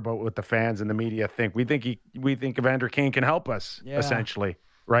care about what the fans and the media think. We think Evander Kane can help us, essentially,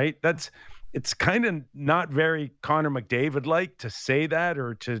 right? It's kind of not very Connor McDavid-like to say that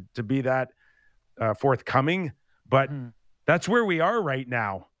or to be that forthcoming, but that's where we are right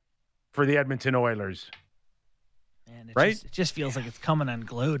now for the Edmonton Oilers. And it just feels like it's coming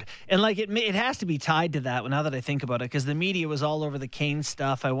unglued. And it has to be tied to that now that I think about it, because the media was all over the Kane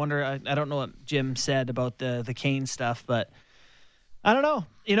stuff. I wonder, I don't know what Jim said about the Kane stuff, but I don't know.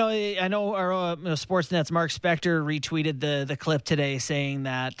 I know our Sportsnet's Mark Spector retweeted the clip today saying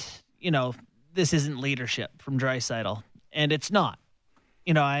that, this isn't leadership from Draisaitl. And it's not.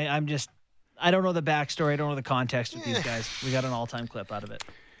 I don't know the backstory. I don't know the context with these guys. We got an all-time clip out of it.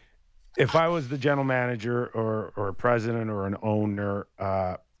 If I was the general manager or a president or an owner,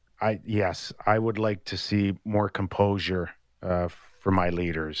 I would like to see more composure for my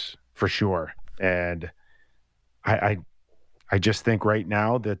leaders, for sure. And I just think right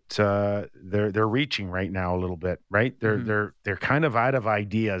now that they're reaching right now a little bit, right? They're kind of out of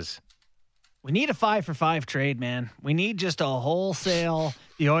ideas. We need a 5-for-5 trade, man. We need just a wholesale.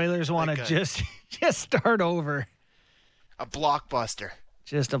 The Oilers want to just start over. A blockbuster.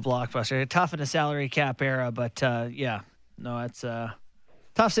 Just a blockbuster. Tough in a salary cap era, but it's a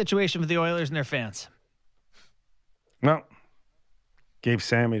tough situation for the Oilers and their fans. Well, gave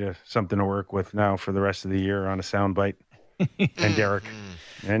Sammy something to work with now for the rest of the year on a soundbite. And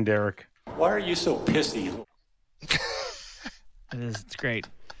Derek. Why are you so pissy? It's great.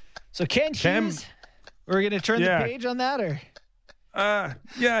 So Kent Hughes, we're going to turn the page on that, or?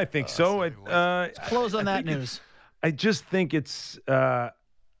 Yeah, I think so. Close on that news. I just think it's,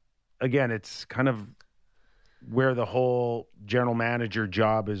 again, it's kind of where the whole general manager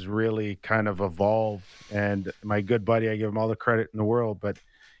job is really kind of evolved. And my good buddy, I give him all the credit in the world, but,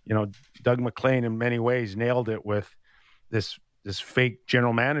 Doug MacLean in many ways nailed it with this fake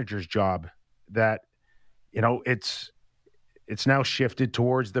general manager's job that, it's now shifted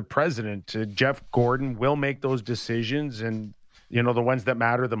towards the president. Jeff Gordon will make those decisions, and the ones that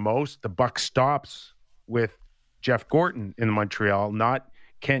matter the most. The buck stops with Jeff Gordon in Montreal, not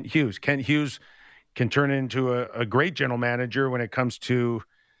Kent Hughes. Kent Hughes can turn into a great general manager when it comes to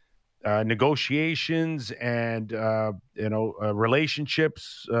negotiations and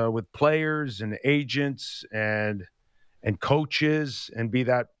relationships with players and agents and coaches, and be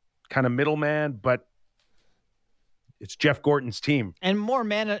that kind of middleman, but it's Jeff Gordon's team. And a more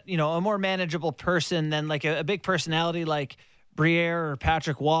manageable person than like a big personality like Briere or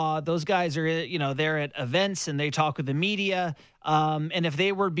Patrick Waugh. Those guys are, they're at events and they talk with the media. And if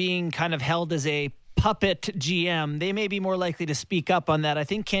they were being kind of held as a puppet GM, they may be more likely to speak up on that. I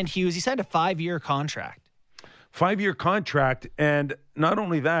think Kent Hughes, he signed a 5-year contract. 5-year contract. And not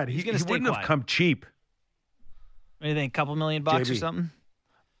only that, he wouldn't have come cheap. What do you think, a couple $1 million or something?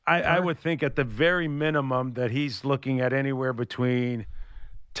 I would think at the very minimum that he's looking at anywhere between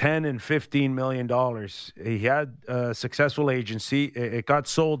 $10 and $15 million. He had a successful agency. It got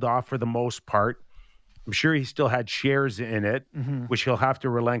sold off for the most part. I'm sure he still had shares in it, which he'll have to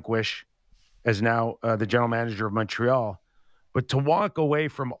relinquish as now the general manager of Montreal. But to walk away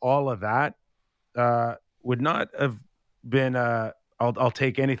from all of that would not have been I'll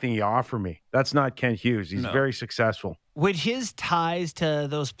take anything you offer me. That's not Kent Hughes. He's very successful. Would his ties to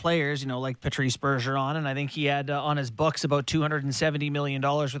those players, like Patrice Bergeron, and I think he had on his books about $270 million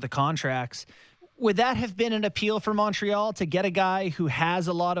worth of contracts, would that have been an appeal for Montreal to get a guy who has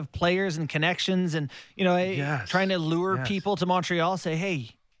a lot of players and connections and, trying to lure people to Montreal, say, hey,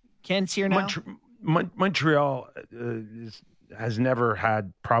 Kent's here now? Montreal has never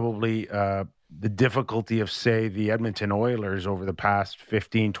had probably the difficulty of, say, the Edmonton Oilers over the past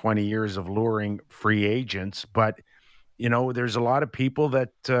 15, 20 years of luring free agents. But, there's a lot of people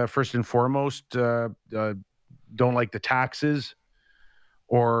that, first and foremost, don't like the taxes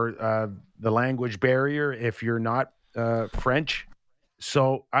or the language barrier if you're not French.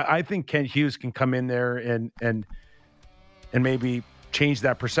 So I think Kent Hughes can come in there and maybe change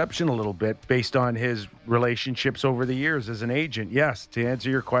that perception a little bit based on his relationships over the years as an agent. Yes, to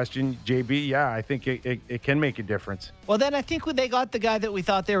answer your question, JB, I think it can make a difference. Well, then I think they got the guy that we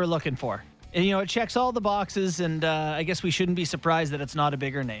thought they were looking for. And, it checks all the boxes, and I guess we shouldn't be surprised that it's not a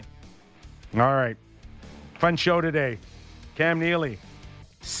bigger name. All right. Fun show today. Cam Neely,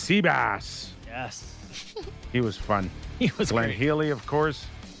 Seabass. Yes. He was fun. He was Glenn great. Healy, of course.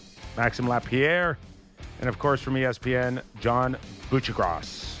 Maxime Lapierre. And, of course, from ESPN, John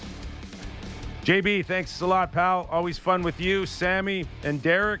Buccigross. JB, thanks a lot, pal. Always fun with you, Sammy, and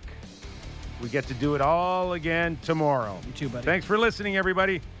Derek. We get to do it all again tomorrow. You too, buddy. Thanks for listening,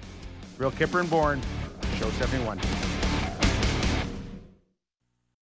 everybody. Real Kipper and Bourne, Show 71.